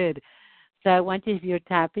see good. So I want you, if you're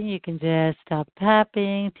tapping, you can just stop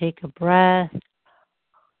tapping, take a breath,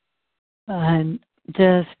 and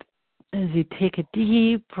just as you take a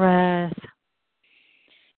deep breath,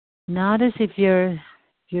 notice if you're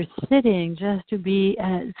sitting, just to be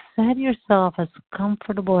set yourself as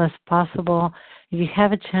comfortable as possible. If you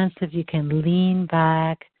have a chance, if you can lean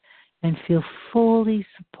back and feel fully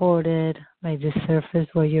supported by the surface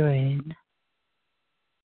where you're in.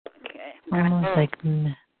 Okay. Almost like,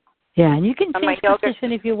 yeah, and you can change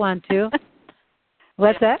position if you want to.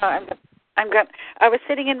 What's that? I'm good. I was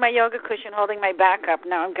sitting in my yoga cushion holding my back up.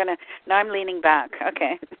 Now I'm leaning back.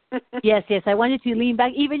 Okay. Yes. I want you to lean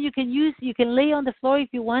back. Even you can lay on the floor if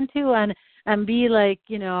you want to, and be like,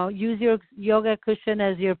 use your yoga cushion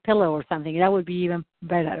as your pillow or something. That would be even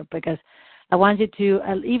better, because I want you to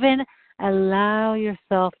even allow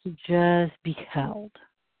yourself to just be held.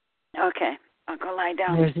 Okay. I'll go lie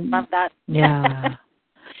down. Love that. Yeah.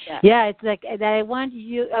 Yeah, it's like that. I want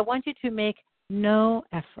you to make no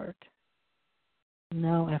effort.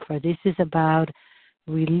 No effort. This is about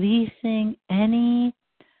releasing any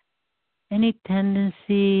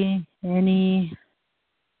tendency, any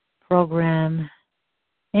program,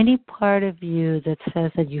 any part of you that says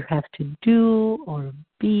that you have to do or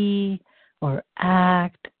be or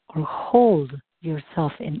act or hold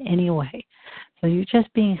yourself in any way. So you're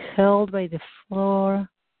just being held by the floor,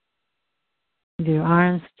 with your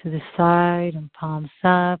arms to the side and palms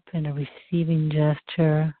up in a receiving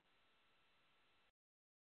gesture.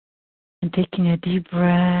 And taking a deep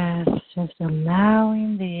breath, just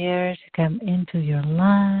allowing the air to come into your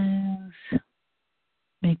lungs,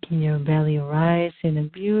 making your belly rise in a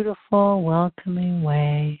beautiful, welcoming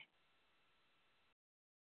way.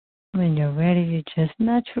 When you're ready, you just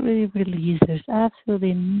naturally release. There's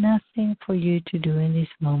absolutely nothing for you to do in this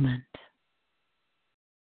moment.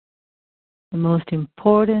 The most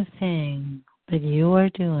important thing that you are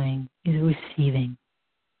doing is receiving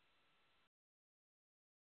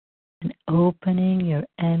and opening your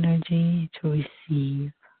energy to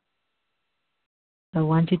receive. I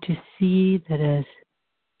want you to see that as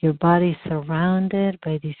your body is surrounded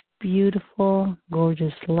by this beautiful,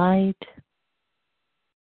 gorgeous light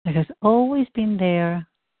that has always been there,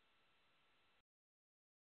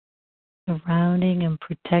 surrounding and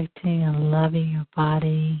protecting and loving your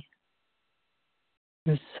body,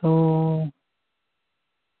 your soul,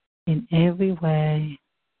 in every way.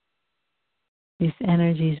 This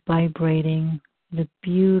energy is vibrating with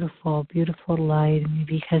beautiful, beautiful light.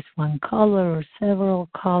 Maybe it has one color or several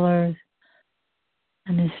colors.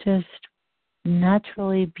 And it's just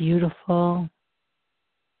naturally beautiful,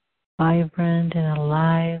 vibrant, and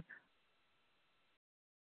alive.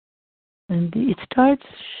 And it starts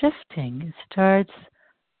shifting. It starts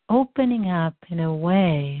opening up in a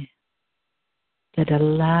way that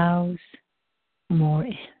allows more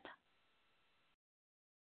in.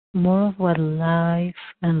 More of what life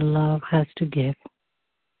and love has to give.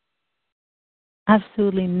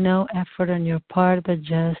 Absolutely no effort on your part, but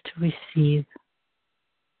just to receive.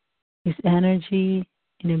 This energy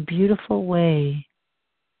in a beautiful way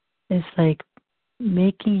is like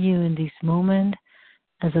making you in this moment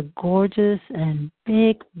as a gorgeous and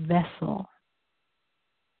big vessel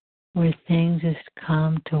where things just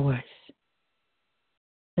come towards.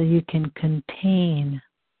 So you can contain,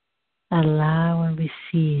 allow, and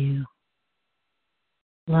receive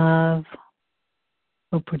love,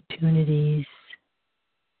 opportunities,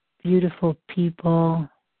 beautiful people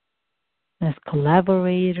as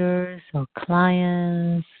collaborators or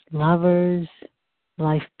clients, lovers,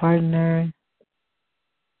 life partner,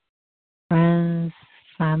 friends,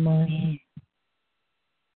 family,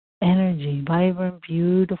 energy, vibrant,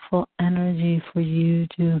 beautiful energy for you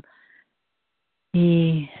to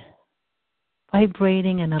be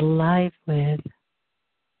vibrating and alive with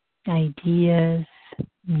ideas,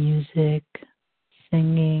 music,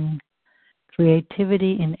 singing,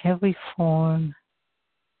 creativity in every form.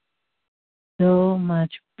 So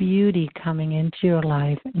much beauty coming into your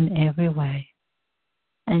life in every way.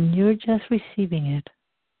 And you're just receiving it.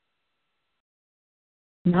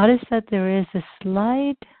 Notice that there is a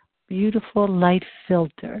slight, beautiful light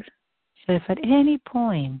filter. So if at any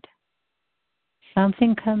point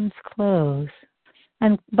something comes close,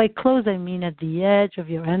 and by close I mean at the edge of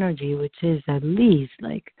your energy, which is at least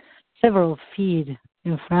like several feet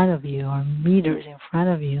in front of you or meters in front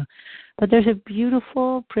of you, but there's a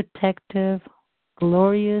beautiful, protective,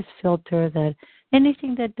 glorious filter that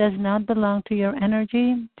anything that does not belong to your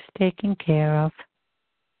energy is taken care of.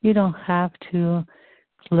 You don't have to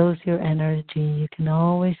close your energy. You can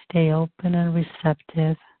always stay open and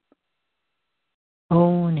receptive,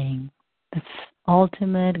 owning the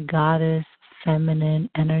ultimate goddess, feminine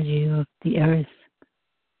energy of the earth.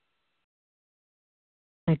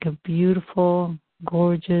 Like a beautiful,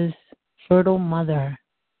 gorgeous, fertile mother.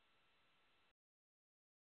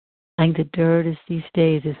 Like the dirt is these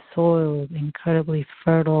days is soiled, incredibly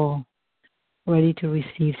fertile, ready to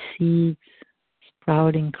receive seeds,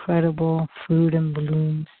 sprout incredible fruit and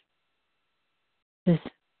blooms. Just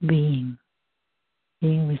being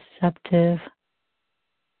receptive.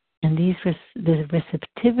 And this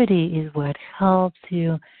receptivity is what helps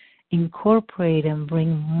you incorporate and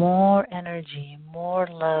bring more energy, more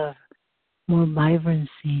love, more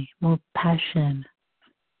vibrancy, more passion,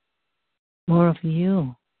 more of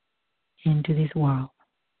you into this world.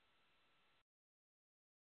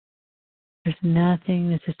 There's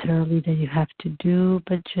nothing necessarily that you have to do,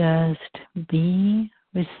 but just be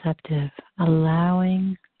receptive,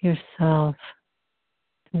 allowing yourself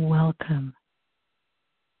to welcome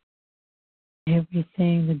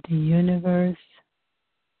everything that the universe,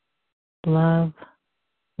 love,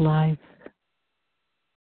 life,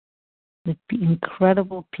 the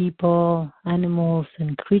incredible people, animals,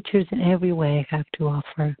 and creatures in every way have to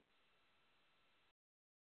offer.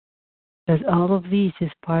 Because all of this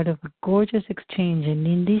is part of a gorgeous exchange, and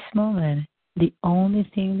in this moment, the only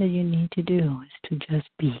thing that you need to do is to just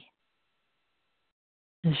be.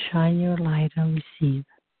 Just shine your light and receive.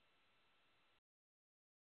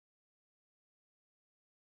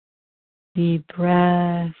 Deep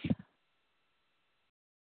breath.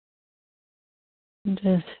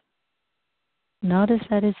 Just notice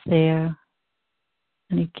that it's there,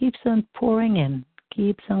 and it keeps on pouring in,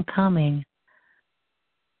 keeps on coming.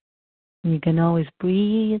 You can always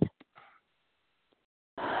breathe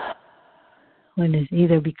when it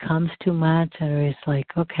either becomes too much or it's like,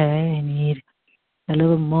 okay, I need a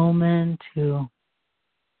little moment to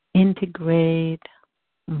integrate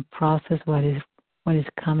and process what is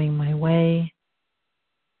coming my way.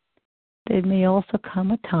 There may also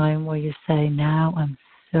come a time where you say, now I'm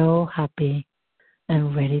so happy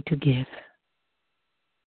and ready to give,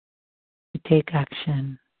 to take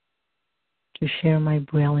action, to share my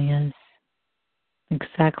brilliance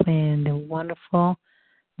exactly in the wonderful,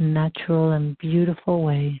 natural, and beautiful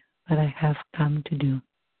way that I have come to do.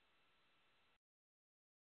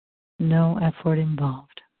 No effort involved.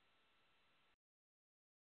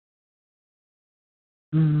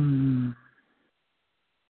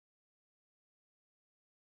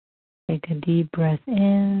 Take a deep breath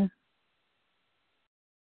in.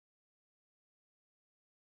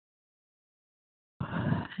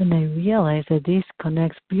 And I realize that this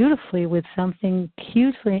connects beautifully with something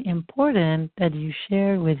hugely important that you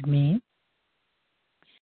shared with me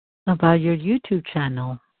about your YouTube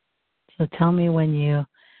channel. So tell me when you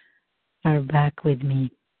are back with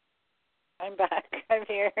me. I'm back. I'm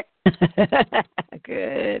here.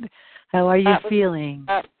 Good. How are you feeling?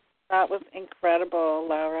 That was incredible,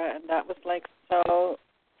 Laura, and that was like so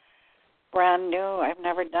brand new. I've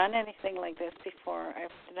never done anything like this before.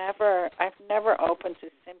 I've never opened to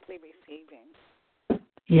simply receiving.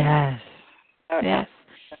 Yes. Yes.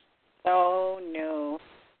 So new.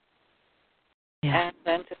 Yeah. And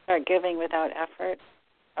then to start giving without effort.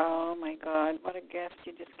 Oh my God, what a gift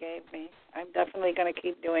you just gave me. I'm definitely going to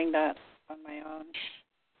keep doing that on my own.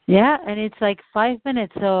 Yeah, and it's like 5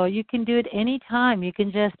 minutes, so you can do it anytime. You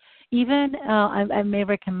can just, even, I may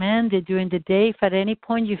recommend it during the day if at any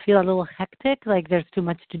point you feel a little hectic, like there's too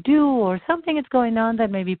much to do or something is going on that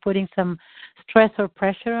may be putting some stress or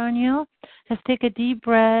pressure on you. Just take a deep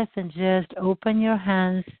breath and just open your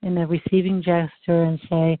hands in a receiving gesture and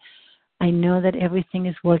say, I know that everything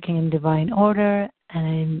is working in divine order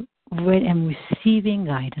and I'm receiving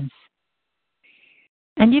guidance.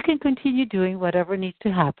 And you can continue doing whatever needs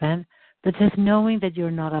to happen, but just knowing that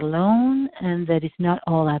you're not alone and that it's not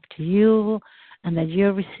all up to you and that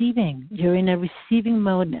you're receiving. You're in a receiving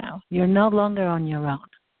mode now. You're no longer on your own.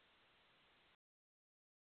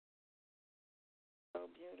 So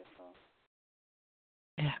beautiful.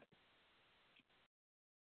 Yeah.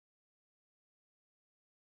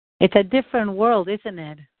 It's a different world, isn't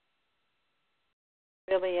it?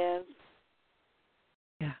 It really is.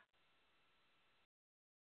 Yeah.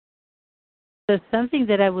 So something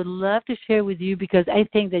that I would love to share with you, because I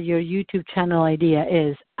think that your YouTube channel idea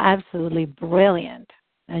is absolutely brilliant,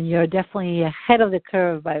 and you're definitely ahead of the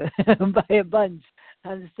curve by by a bunch.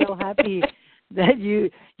 I'm so happy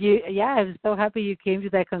that I'm so happy you came to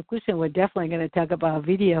that conclusion. We're definitely going to talk about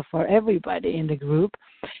video for everybody in the group.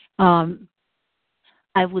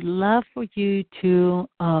 I would love for you to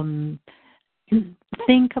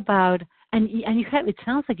think about, and you have, it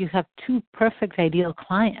sounds like you have two perfect ideal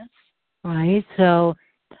clients, right? So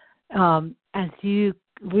as you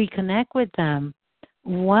reconnect with them,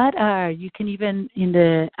 you can even in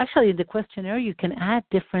the questionnaire, you can add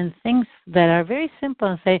different things that are very simple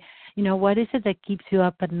and say, what is it that keeps you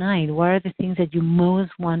up at night? What are the things that you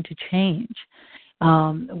most want to change?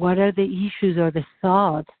 What are the issues or the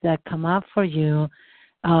thoughts that come up for you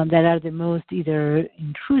that are the most either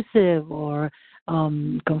intrusive or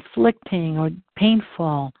conflicting or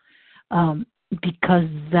painful? Because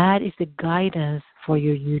that is the guidance for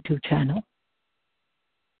your YouTube channel.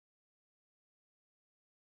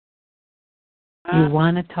 You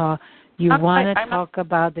want to talk. You want to talk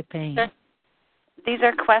about the pain. These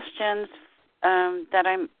are questions that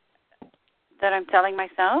I'm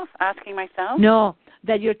asking myself. No,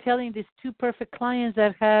 that you're telling these two perfect clients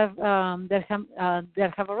that have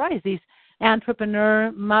arisen. This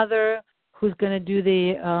entrepreneur mother who's going to do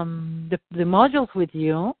the modules with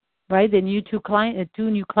you, right? The two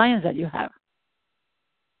new clients that you have.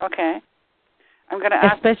 Okay, I'm going to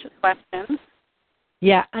ask questions.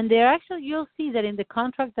 Yeah, and they're actually, you'll see that in the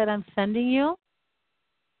contract that I'm sending you,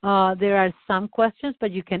 there are some questions, but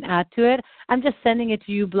you can add to it. I'm just sending it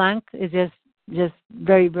to you blank. It's just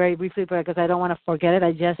very, very briefly because I don't want to forget it.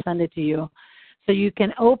 I just send it to you. So you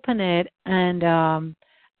can open it and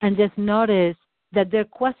just notice that there are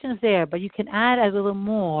questions there, but you can add a little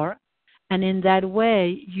more, and in that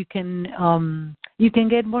way you can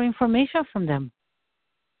get more information from them.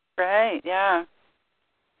 Right, yeah.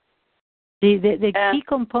 The key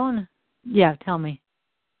component. Yeah, tell me.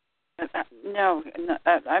 No,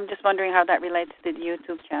 I'm just wondering how that relates to the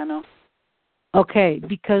YouTube channel. Okay,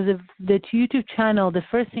 because of the YouTube channel, the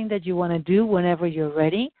first thing that you want to do whenever you're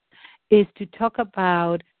ready is to talk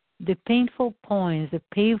about the painful points, the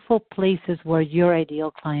painful places where your ideal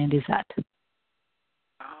client is at.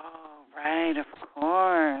 Oh, right, of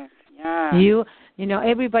course, yeah.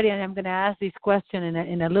 Everybody, and I'm going to ask this question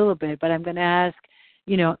in a little bit, but I'm going to ask,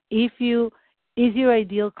 is your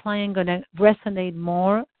ideal client going to resonate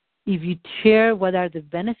more if you share what are the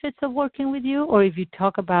benefits of working with you, or if you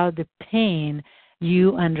talk about the pain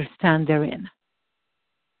you understand they're in?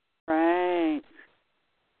 Right.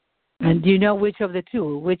 And do you know which of the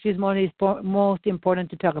two? Which is most important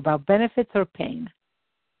to talk about, benefits or pain?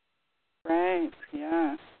 Right,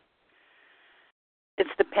 yeah. It's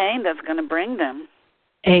the pain that's going to bring them.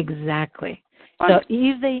 Exactly. So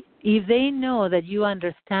if they know that you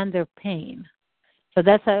understand their pain, so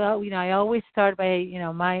that's how, I always start by,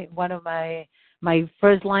 one of my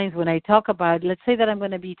first lines when I talk about, let's say that I'm going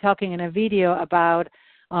to be talking in a video about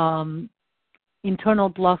internal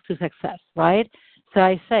blocks to success, right? So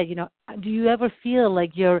I said, do you ever feel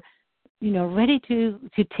like you're, ready to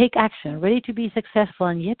take action, ready to be successful,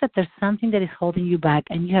 and yet that there's something that is holding you back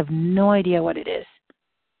and you have no idea what it is?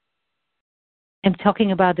 I'm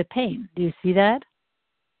talking about the pain. Do you see that?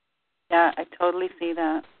 Yeah, I totally see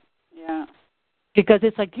that. Yeah. Because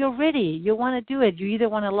it's like you're ready. You want to do it. You either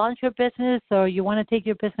want to launch your business or you want to take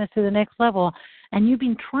your business to the next level. And you've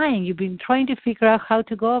been trying. You've been trying to figure out how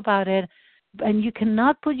to go about it. And you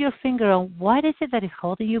cannot put your finger on what is it that is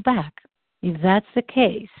holding you back. If that's the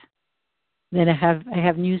case, then I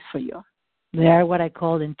have news for you. They are what I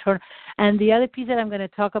call internal. And the other piece that I'm going to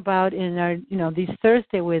talk about in our, this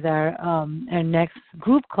Thursday with our next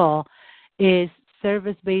group call is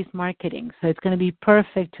service-based marketing. So it's going to be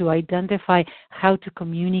perfect to identify how to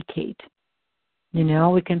communicate.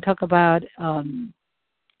 We can talk about,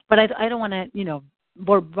 but I don't want to,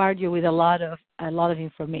 bombard you with a lot of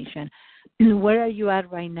information. Where are you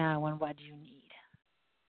at right now, and what do you need?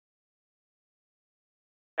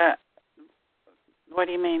 What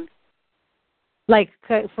do you mean? Like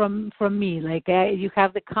from me, like you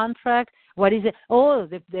have the contract. What is it? Oh,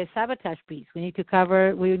 the sabotage piece. We need to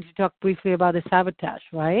talk briefly about the sabotage,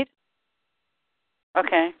 right?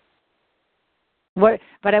 Okay. But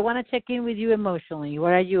I want to check in with you emotionally.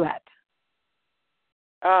 Where are you at?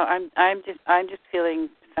 Oh, I'm just feeling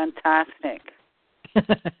fantastic.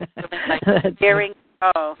 Like hearing,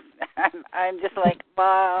 oh, I'm just like,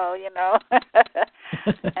 wow,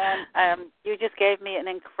 and you just gave me an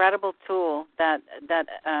incredible tool that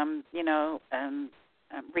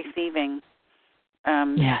receiving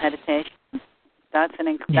Yes. meditation. That's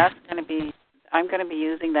that's going to be, I'm going to be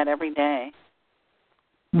using that every day.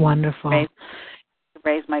 Wonderful. To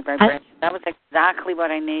raise my vibration. That was exactly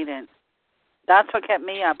what I needed. That's what kept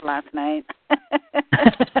me up last night.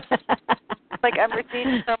 Like I'm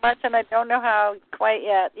receiving so much and I don't know how quite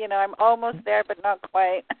yet. I'm almost there but not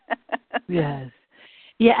quite. Yes.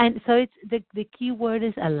 Yeah, and so it's the key word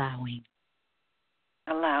is allowing.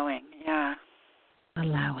 Allowing, yeah.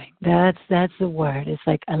 Allowing. That's the word. It's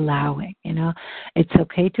like allowing, It's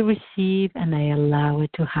okay to receive and I allow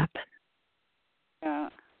it to happen. Yeah.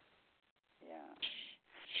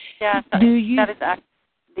 Yeah. Yeah. That is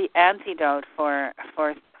the antidote for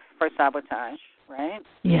sabotage, right?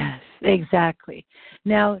 Yes, exactly.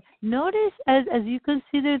 Now, notice as you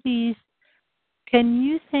consider these, can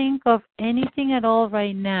you think of anything at all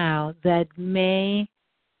right now that may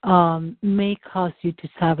cause you to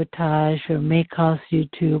sabotage or may cause you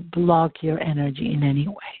to block your energy in any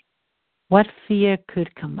way? What fear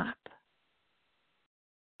could come up?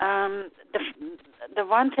 The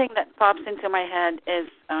one thing that pops into my head is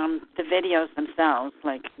the videos themselves,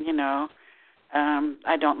 like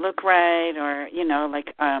I don't look right, or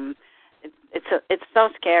it's so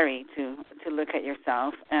scary to look at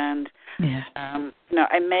yourself. And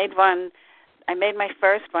I made my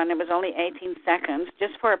first one. It was only 18 seconds,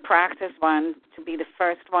 just for a practice one, to be the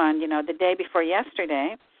first one, the day before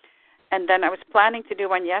yesterday. And then I was planning to do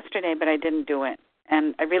one yesterday, but I didn't do it.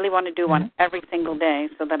 And I really want to do one every single day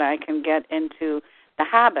so that I can get into the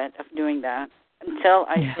habit of doing that until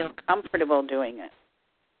I feel comfortable doing it.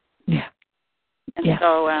 Yeah. And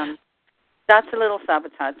so that's a little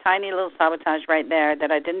sabotage, tiny little sabotage right there,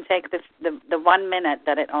 that I didn't take the 1 minute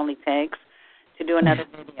that it only takes to do another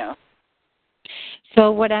video.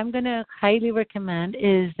 So what I'm going to highly recommend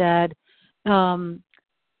is that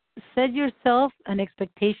set yourself an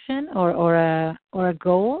expectation or a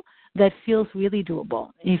goal that feels really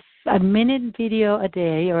doable. If a minute video a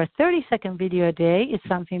day or a 30-second video a day is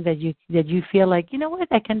something that you feel like,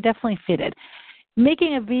 I can definitely fit it.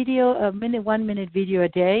 Making a video, 1 minute video a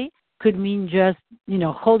day could mean just,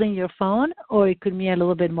 holding your phone, or it could mean a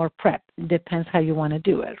little bit more prep. It depends how you want to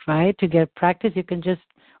do it, right? To get practice, you can just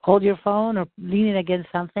hold your phone or lean it against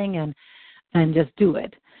something and just do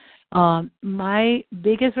it. My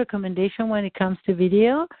biggest recommendation when it comes to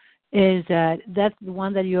video is that's the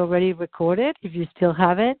one that you already recorded, if you still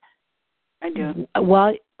have it. I do.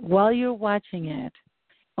 While you're watching it,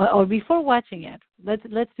 or before watching it,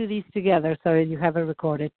 let's do these together so you have it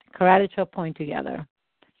recorded. Karate chop point together.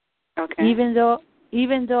 Okay. Even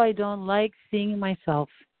though I don't like seeing myself.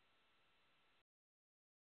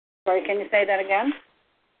 Sorry, can you say that again?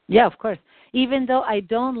 Yeah, of course. Even though I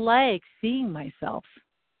don't like seeing myself.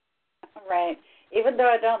 Right. Even though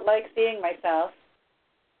I don't like seeing myself.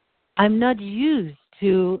 I'm not used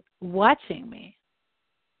to watching me.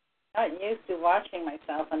 I'm not used to watching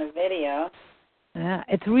myself on a video. Yeah,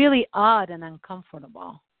 it's really odd and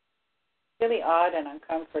uncomfortable. Really odd and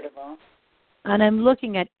uncomfortable. And I'm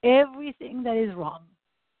looking at everything that is wrong.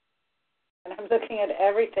 And I'm looking at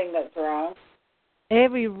everything that's wrong.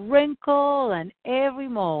 Every wrinkle and every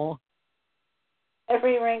mole.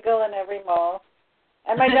 Every wrinkle and every mole.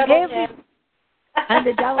 And my double chin. And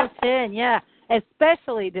the double chin, yeah.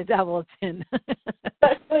 Especially the double chin.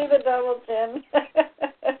 Especially the double chin.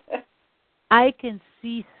 I can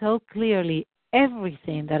see so clearly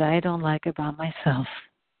everything that I don't like about myself.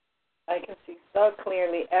 I can see so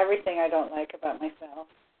clearly everything I don't like about myself.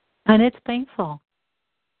 And it's painful.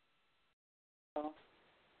 Oh.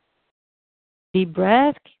 Deep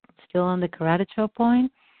breath, still on the karate chop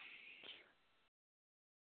point.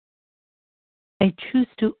 I choose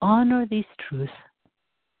to honor these truths.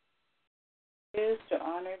 Choose to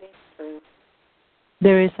honor these truths.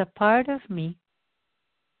 There is a part of me.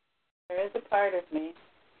 There is a part of me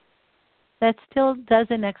That still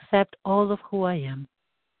doesn't accept all of who I am.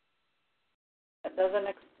 That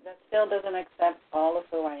still doesn't accept all of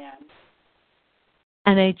who I am.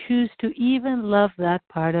 And I choose to even love that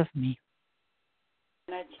part of me.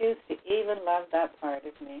 And I choose to even love that part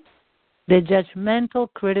of me. The judgmental,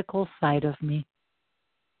 critical side of me.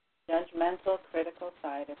 Judgmental, critical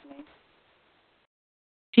side of me.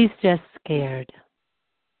 She's just scared.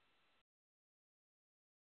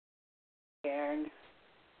 Scared.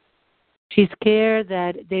 She's scared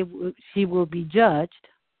that she will be judged.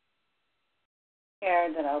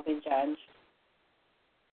 Scared that I'll be judged.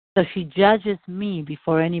 So she judges me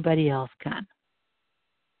before anybody else can.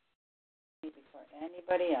 Before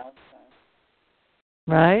anybody else does.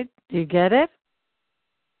 Right? Do you get it?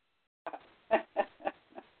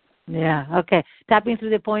 Yeah. Okay. Tapping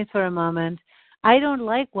through the points for a moment. I don't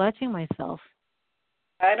like watching myself.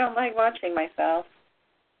 I don't like watching myself.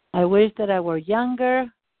 I wish that I were younger.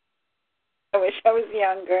 I wish I was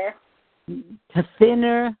younger.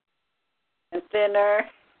 Thinner. And thinner.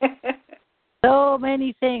 So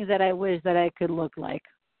many things that I wish that I could look like.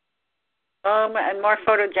 And more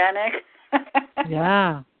photogenic.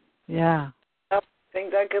 Yeah. Yeah.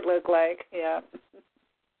 Things I could look like, yeah.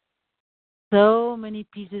 So many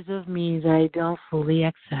pieces of me that I don't fully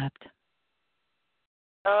accept.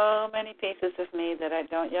 So many pieces of me that I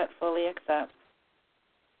don't yet fully accept.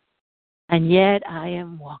 And yet I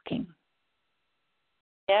am walking.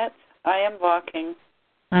 Yet I am walking.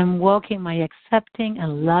 I'm walking my accepting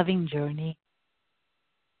and loving journey.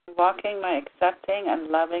 Walking my accepting and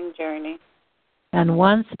loving journey. And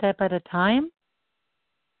one step at a time,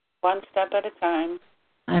 one step at a time,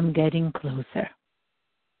 I'm getting closer.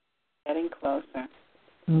 Getting closer.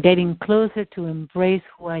 I'm getting closer to embrace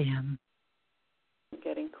who I am.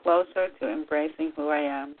 Getting closer to embracing who I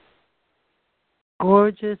am.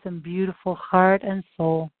 Gorgeous and beautiful heart and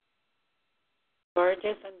soul.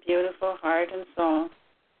 Gorgeous and beautiful heart and soul.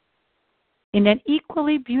 In an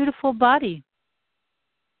equally beautiful body.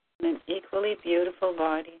 In an equally beautiful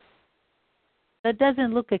body. That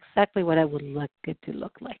doesn't look exactly what I would like it to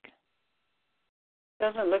look like.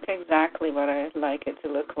 Doesn't look exactly what I'd like it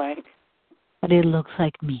to look like. But it looks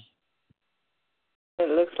like me. It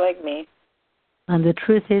looks like me. And the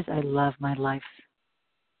truth is, I love my life.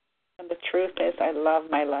 And the truth is, I love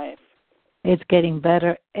my life. It's getting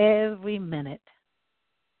better every minute.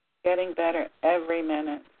 Getting better every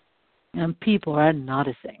minute. And people are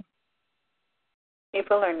noticing.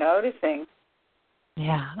 People are noticing.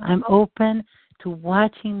 Yeah, I'm open to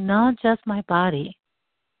watching not just my body.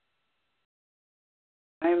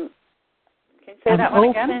 Can you say that one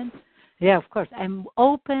again? Yeah, of course. I'm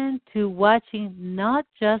open to watching not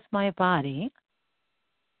just my body.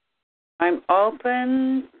 I'm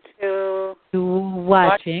open to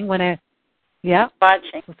watching watching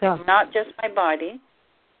so, not just my body,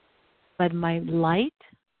 but my light,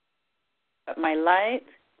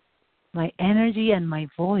 my energy and my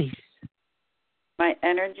voice. My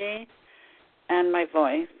energy and my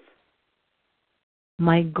voice.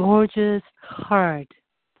 My gorgeous heart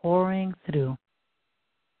pouring through.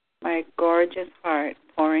 My gorgeous heart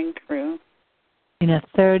pouring through. In a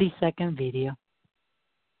 30-second video.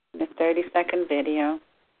 In a 30-second video.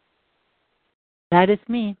 That is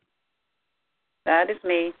me. That is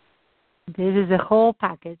me. This is the whole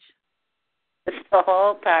package. It's the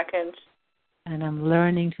whole package. And I'm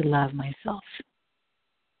learning to love myself.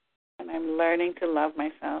 And I'm learning to love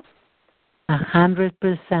myself. 100%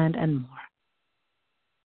 and more.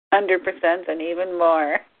 100% and even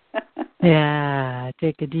more. Yeah,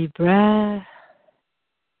 take a deep breath.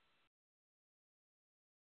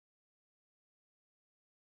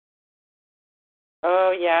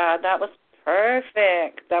 Oh, yeah, that was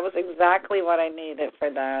perfect. That was exactly what I needed for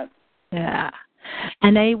that. Yeah.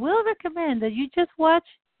 And I will recommend that you just watch,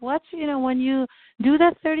 when you do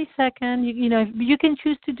that 30-second, you can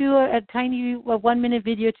choose to do a tiny 1-minute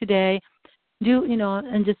video today.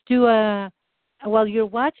 And just do while you're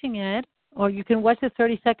watching it, or you can watch the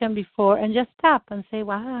 30-second before and just stop and say,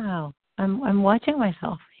 wow, I'm watching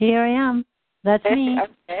myself. Here I am. That's me.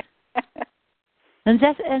 Okay. And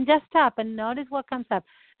just stop and notice what comes up.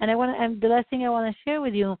 And the last thing I want to share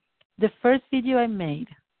with you, the first video I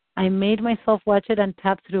made myself watch it and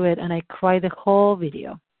tap through it, and I cried the whole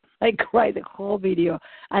video.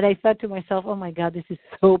 And I thought to myself, oh, my God, this is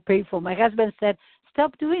so painful. My husband said,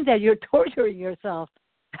 stop doing that. You're torturing yourself.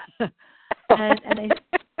 and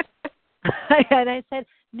I said,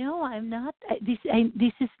 no, I'm not. This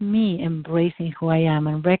is me embracing who I am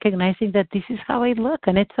and recognizing that this is how I look,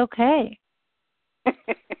 and it's okay.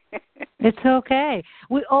 It's okay.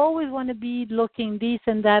 We always want to be looking this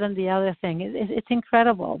and that and the other thing. It's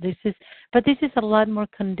incredible. This is a lot more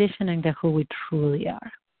conditioning than who we truly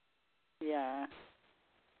are. Yeah.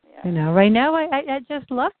 Right now I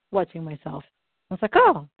just love watching myself. I was like,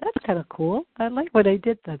 oh, that's kind of cool. I like what I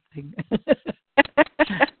did that thing.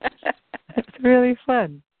 It's really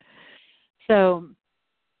fun. So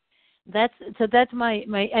that's my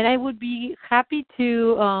and I would be happy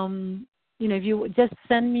to if you just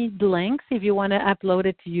send me the links if you want to upload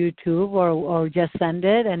it to YouTube or just send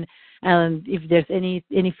it, and And if there's any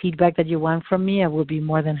feedback that you want from me, I will be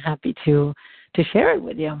more than happy to share it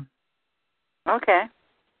with you. Okay.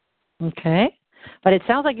 Okay. But it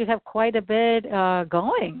sounds like you have quite a bit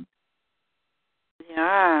going.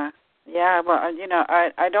 Yeah. Yeah. Well,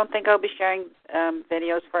 I don't think I'll be sharing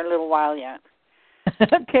videos for a little while yet.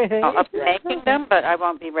 Okay. I'll be making them, but I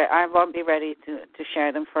won't be ready to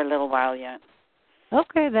share them for a little while yet.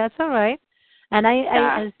 Okay, that's all right. And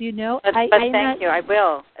I as you know, but thank you. I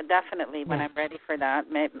will definitely when I'm ready for that.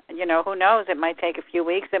 Maybe, who knows? It might take a few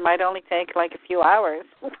weeks. It might only take like a few hours.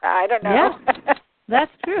 I don't know. Yeah,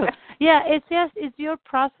 that's true. Yeah, it's your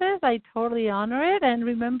process. I totally honor it, and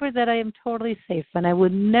remember that I am totally safe, and I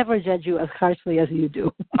would never judge you as harshly as you do.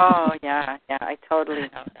 Oh yeah, I totally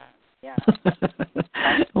know that. Yeah.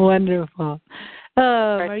 Wonderful.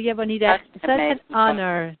 Oh, Maria Bonita, such an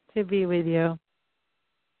honor to be with you.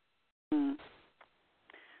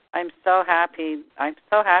 I'm so happy.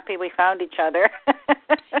 We found each other.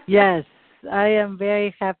 Yes, I am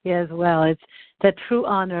very happy as well. It's a true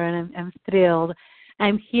honor, and I'm thrilled.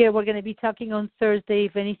 I'm here. We're going to be talking on Thursday.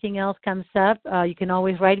 If anything else comes up, you can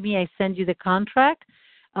always write me. I send you the contract.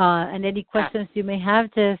 And any questions you may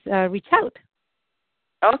have, just reach out.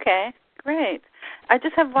 Okay, great. I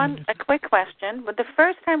just have a quick question. But the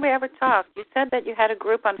first time we ever talked, you said that you had a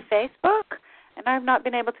group on Facebook, and I've not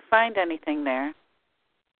been able to find anything there.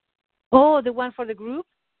 Oh, the one for the group,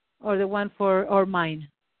 or the one or mine?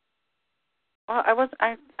 Well,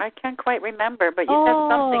 I can't quite remember, but you said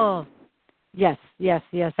something. Yes.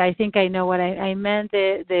 I think I know what I meant.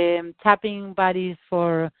 The tapping buddies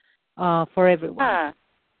for everyone.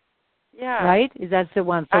 Yeah. Right? That's the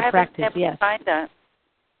one for practice? I haven't find that.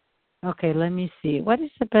 Okay, let me see. What is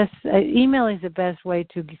the best? Email is the best way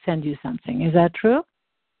to send you something. Is that true?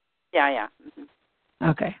 Yeah. Mm-hmm.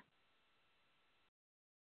 Okay.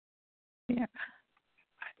 Yeah.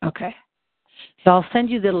 Okay. So I'll send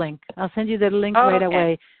you the link. Right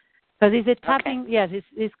away. Because it's a tapping, yes,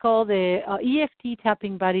 it's called the EFT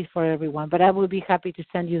tapping buddies for everyone. But I will be happy to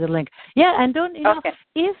send you the link. Yeah, and don't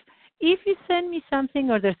if you send me something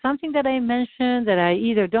or there's something that I mentioned that I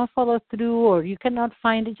either don't follow through or you cannot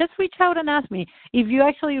find it, just reach out and ask me. If you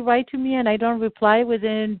actually write to me and I don't reply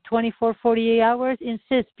within 24, 48 hours,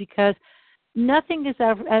 insist, because nothing is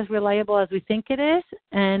as reliable as we think it is,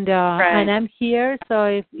 and and I'm here. So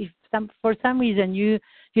if for some reason you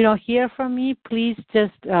don't hear from me, please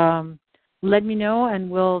just let me know, and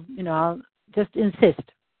we'll I'll just insist.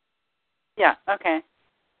 Yeah. Okay.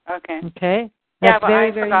 That's very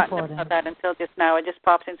important. I forgot about that until just now. It just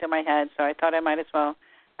popped into my head, so I thought I might as well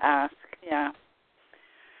ask. Yeah.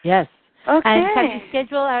 Yes. Okay. And can we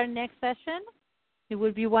schedule our next session? It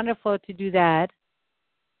would be wonderful to do that.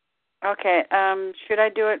 Okay. Should I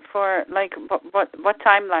do it for what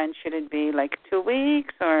timeline should it be? Like 2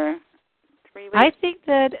 weeks or 3 weeks? I think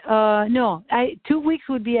that 2 weeks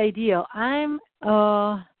would be ideal. I'm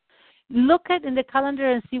look at in the calendar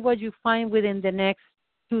and see what you find within the next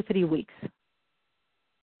 2-3 weeks.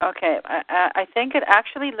 Okay. I think it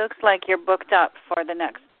actually looks like you're booked up for the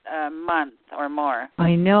next month or more.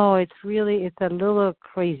 I know it's a little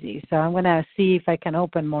crazy. So I'm gonna see if I can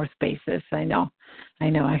open more spaces. I know.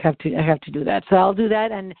 I have to do that. So I'll do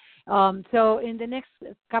that, and so in the next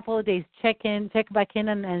couple of days, check back in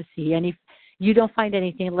and see. And if you don't find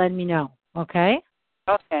anything, let me know. Okay.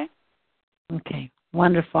 Okay. Okay.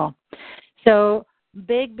 Wonderful. So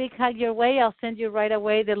big hug your way. I'll send you right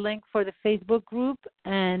away the link for the Facebook group,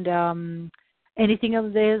 and anything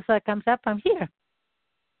else that comes up, I'm here.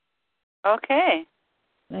 Okay.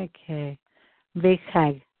 Okay. Big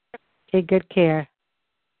hug. Take good care.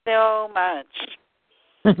 So much.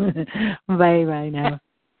 Bye now.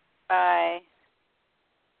 Bye.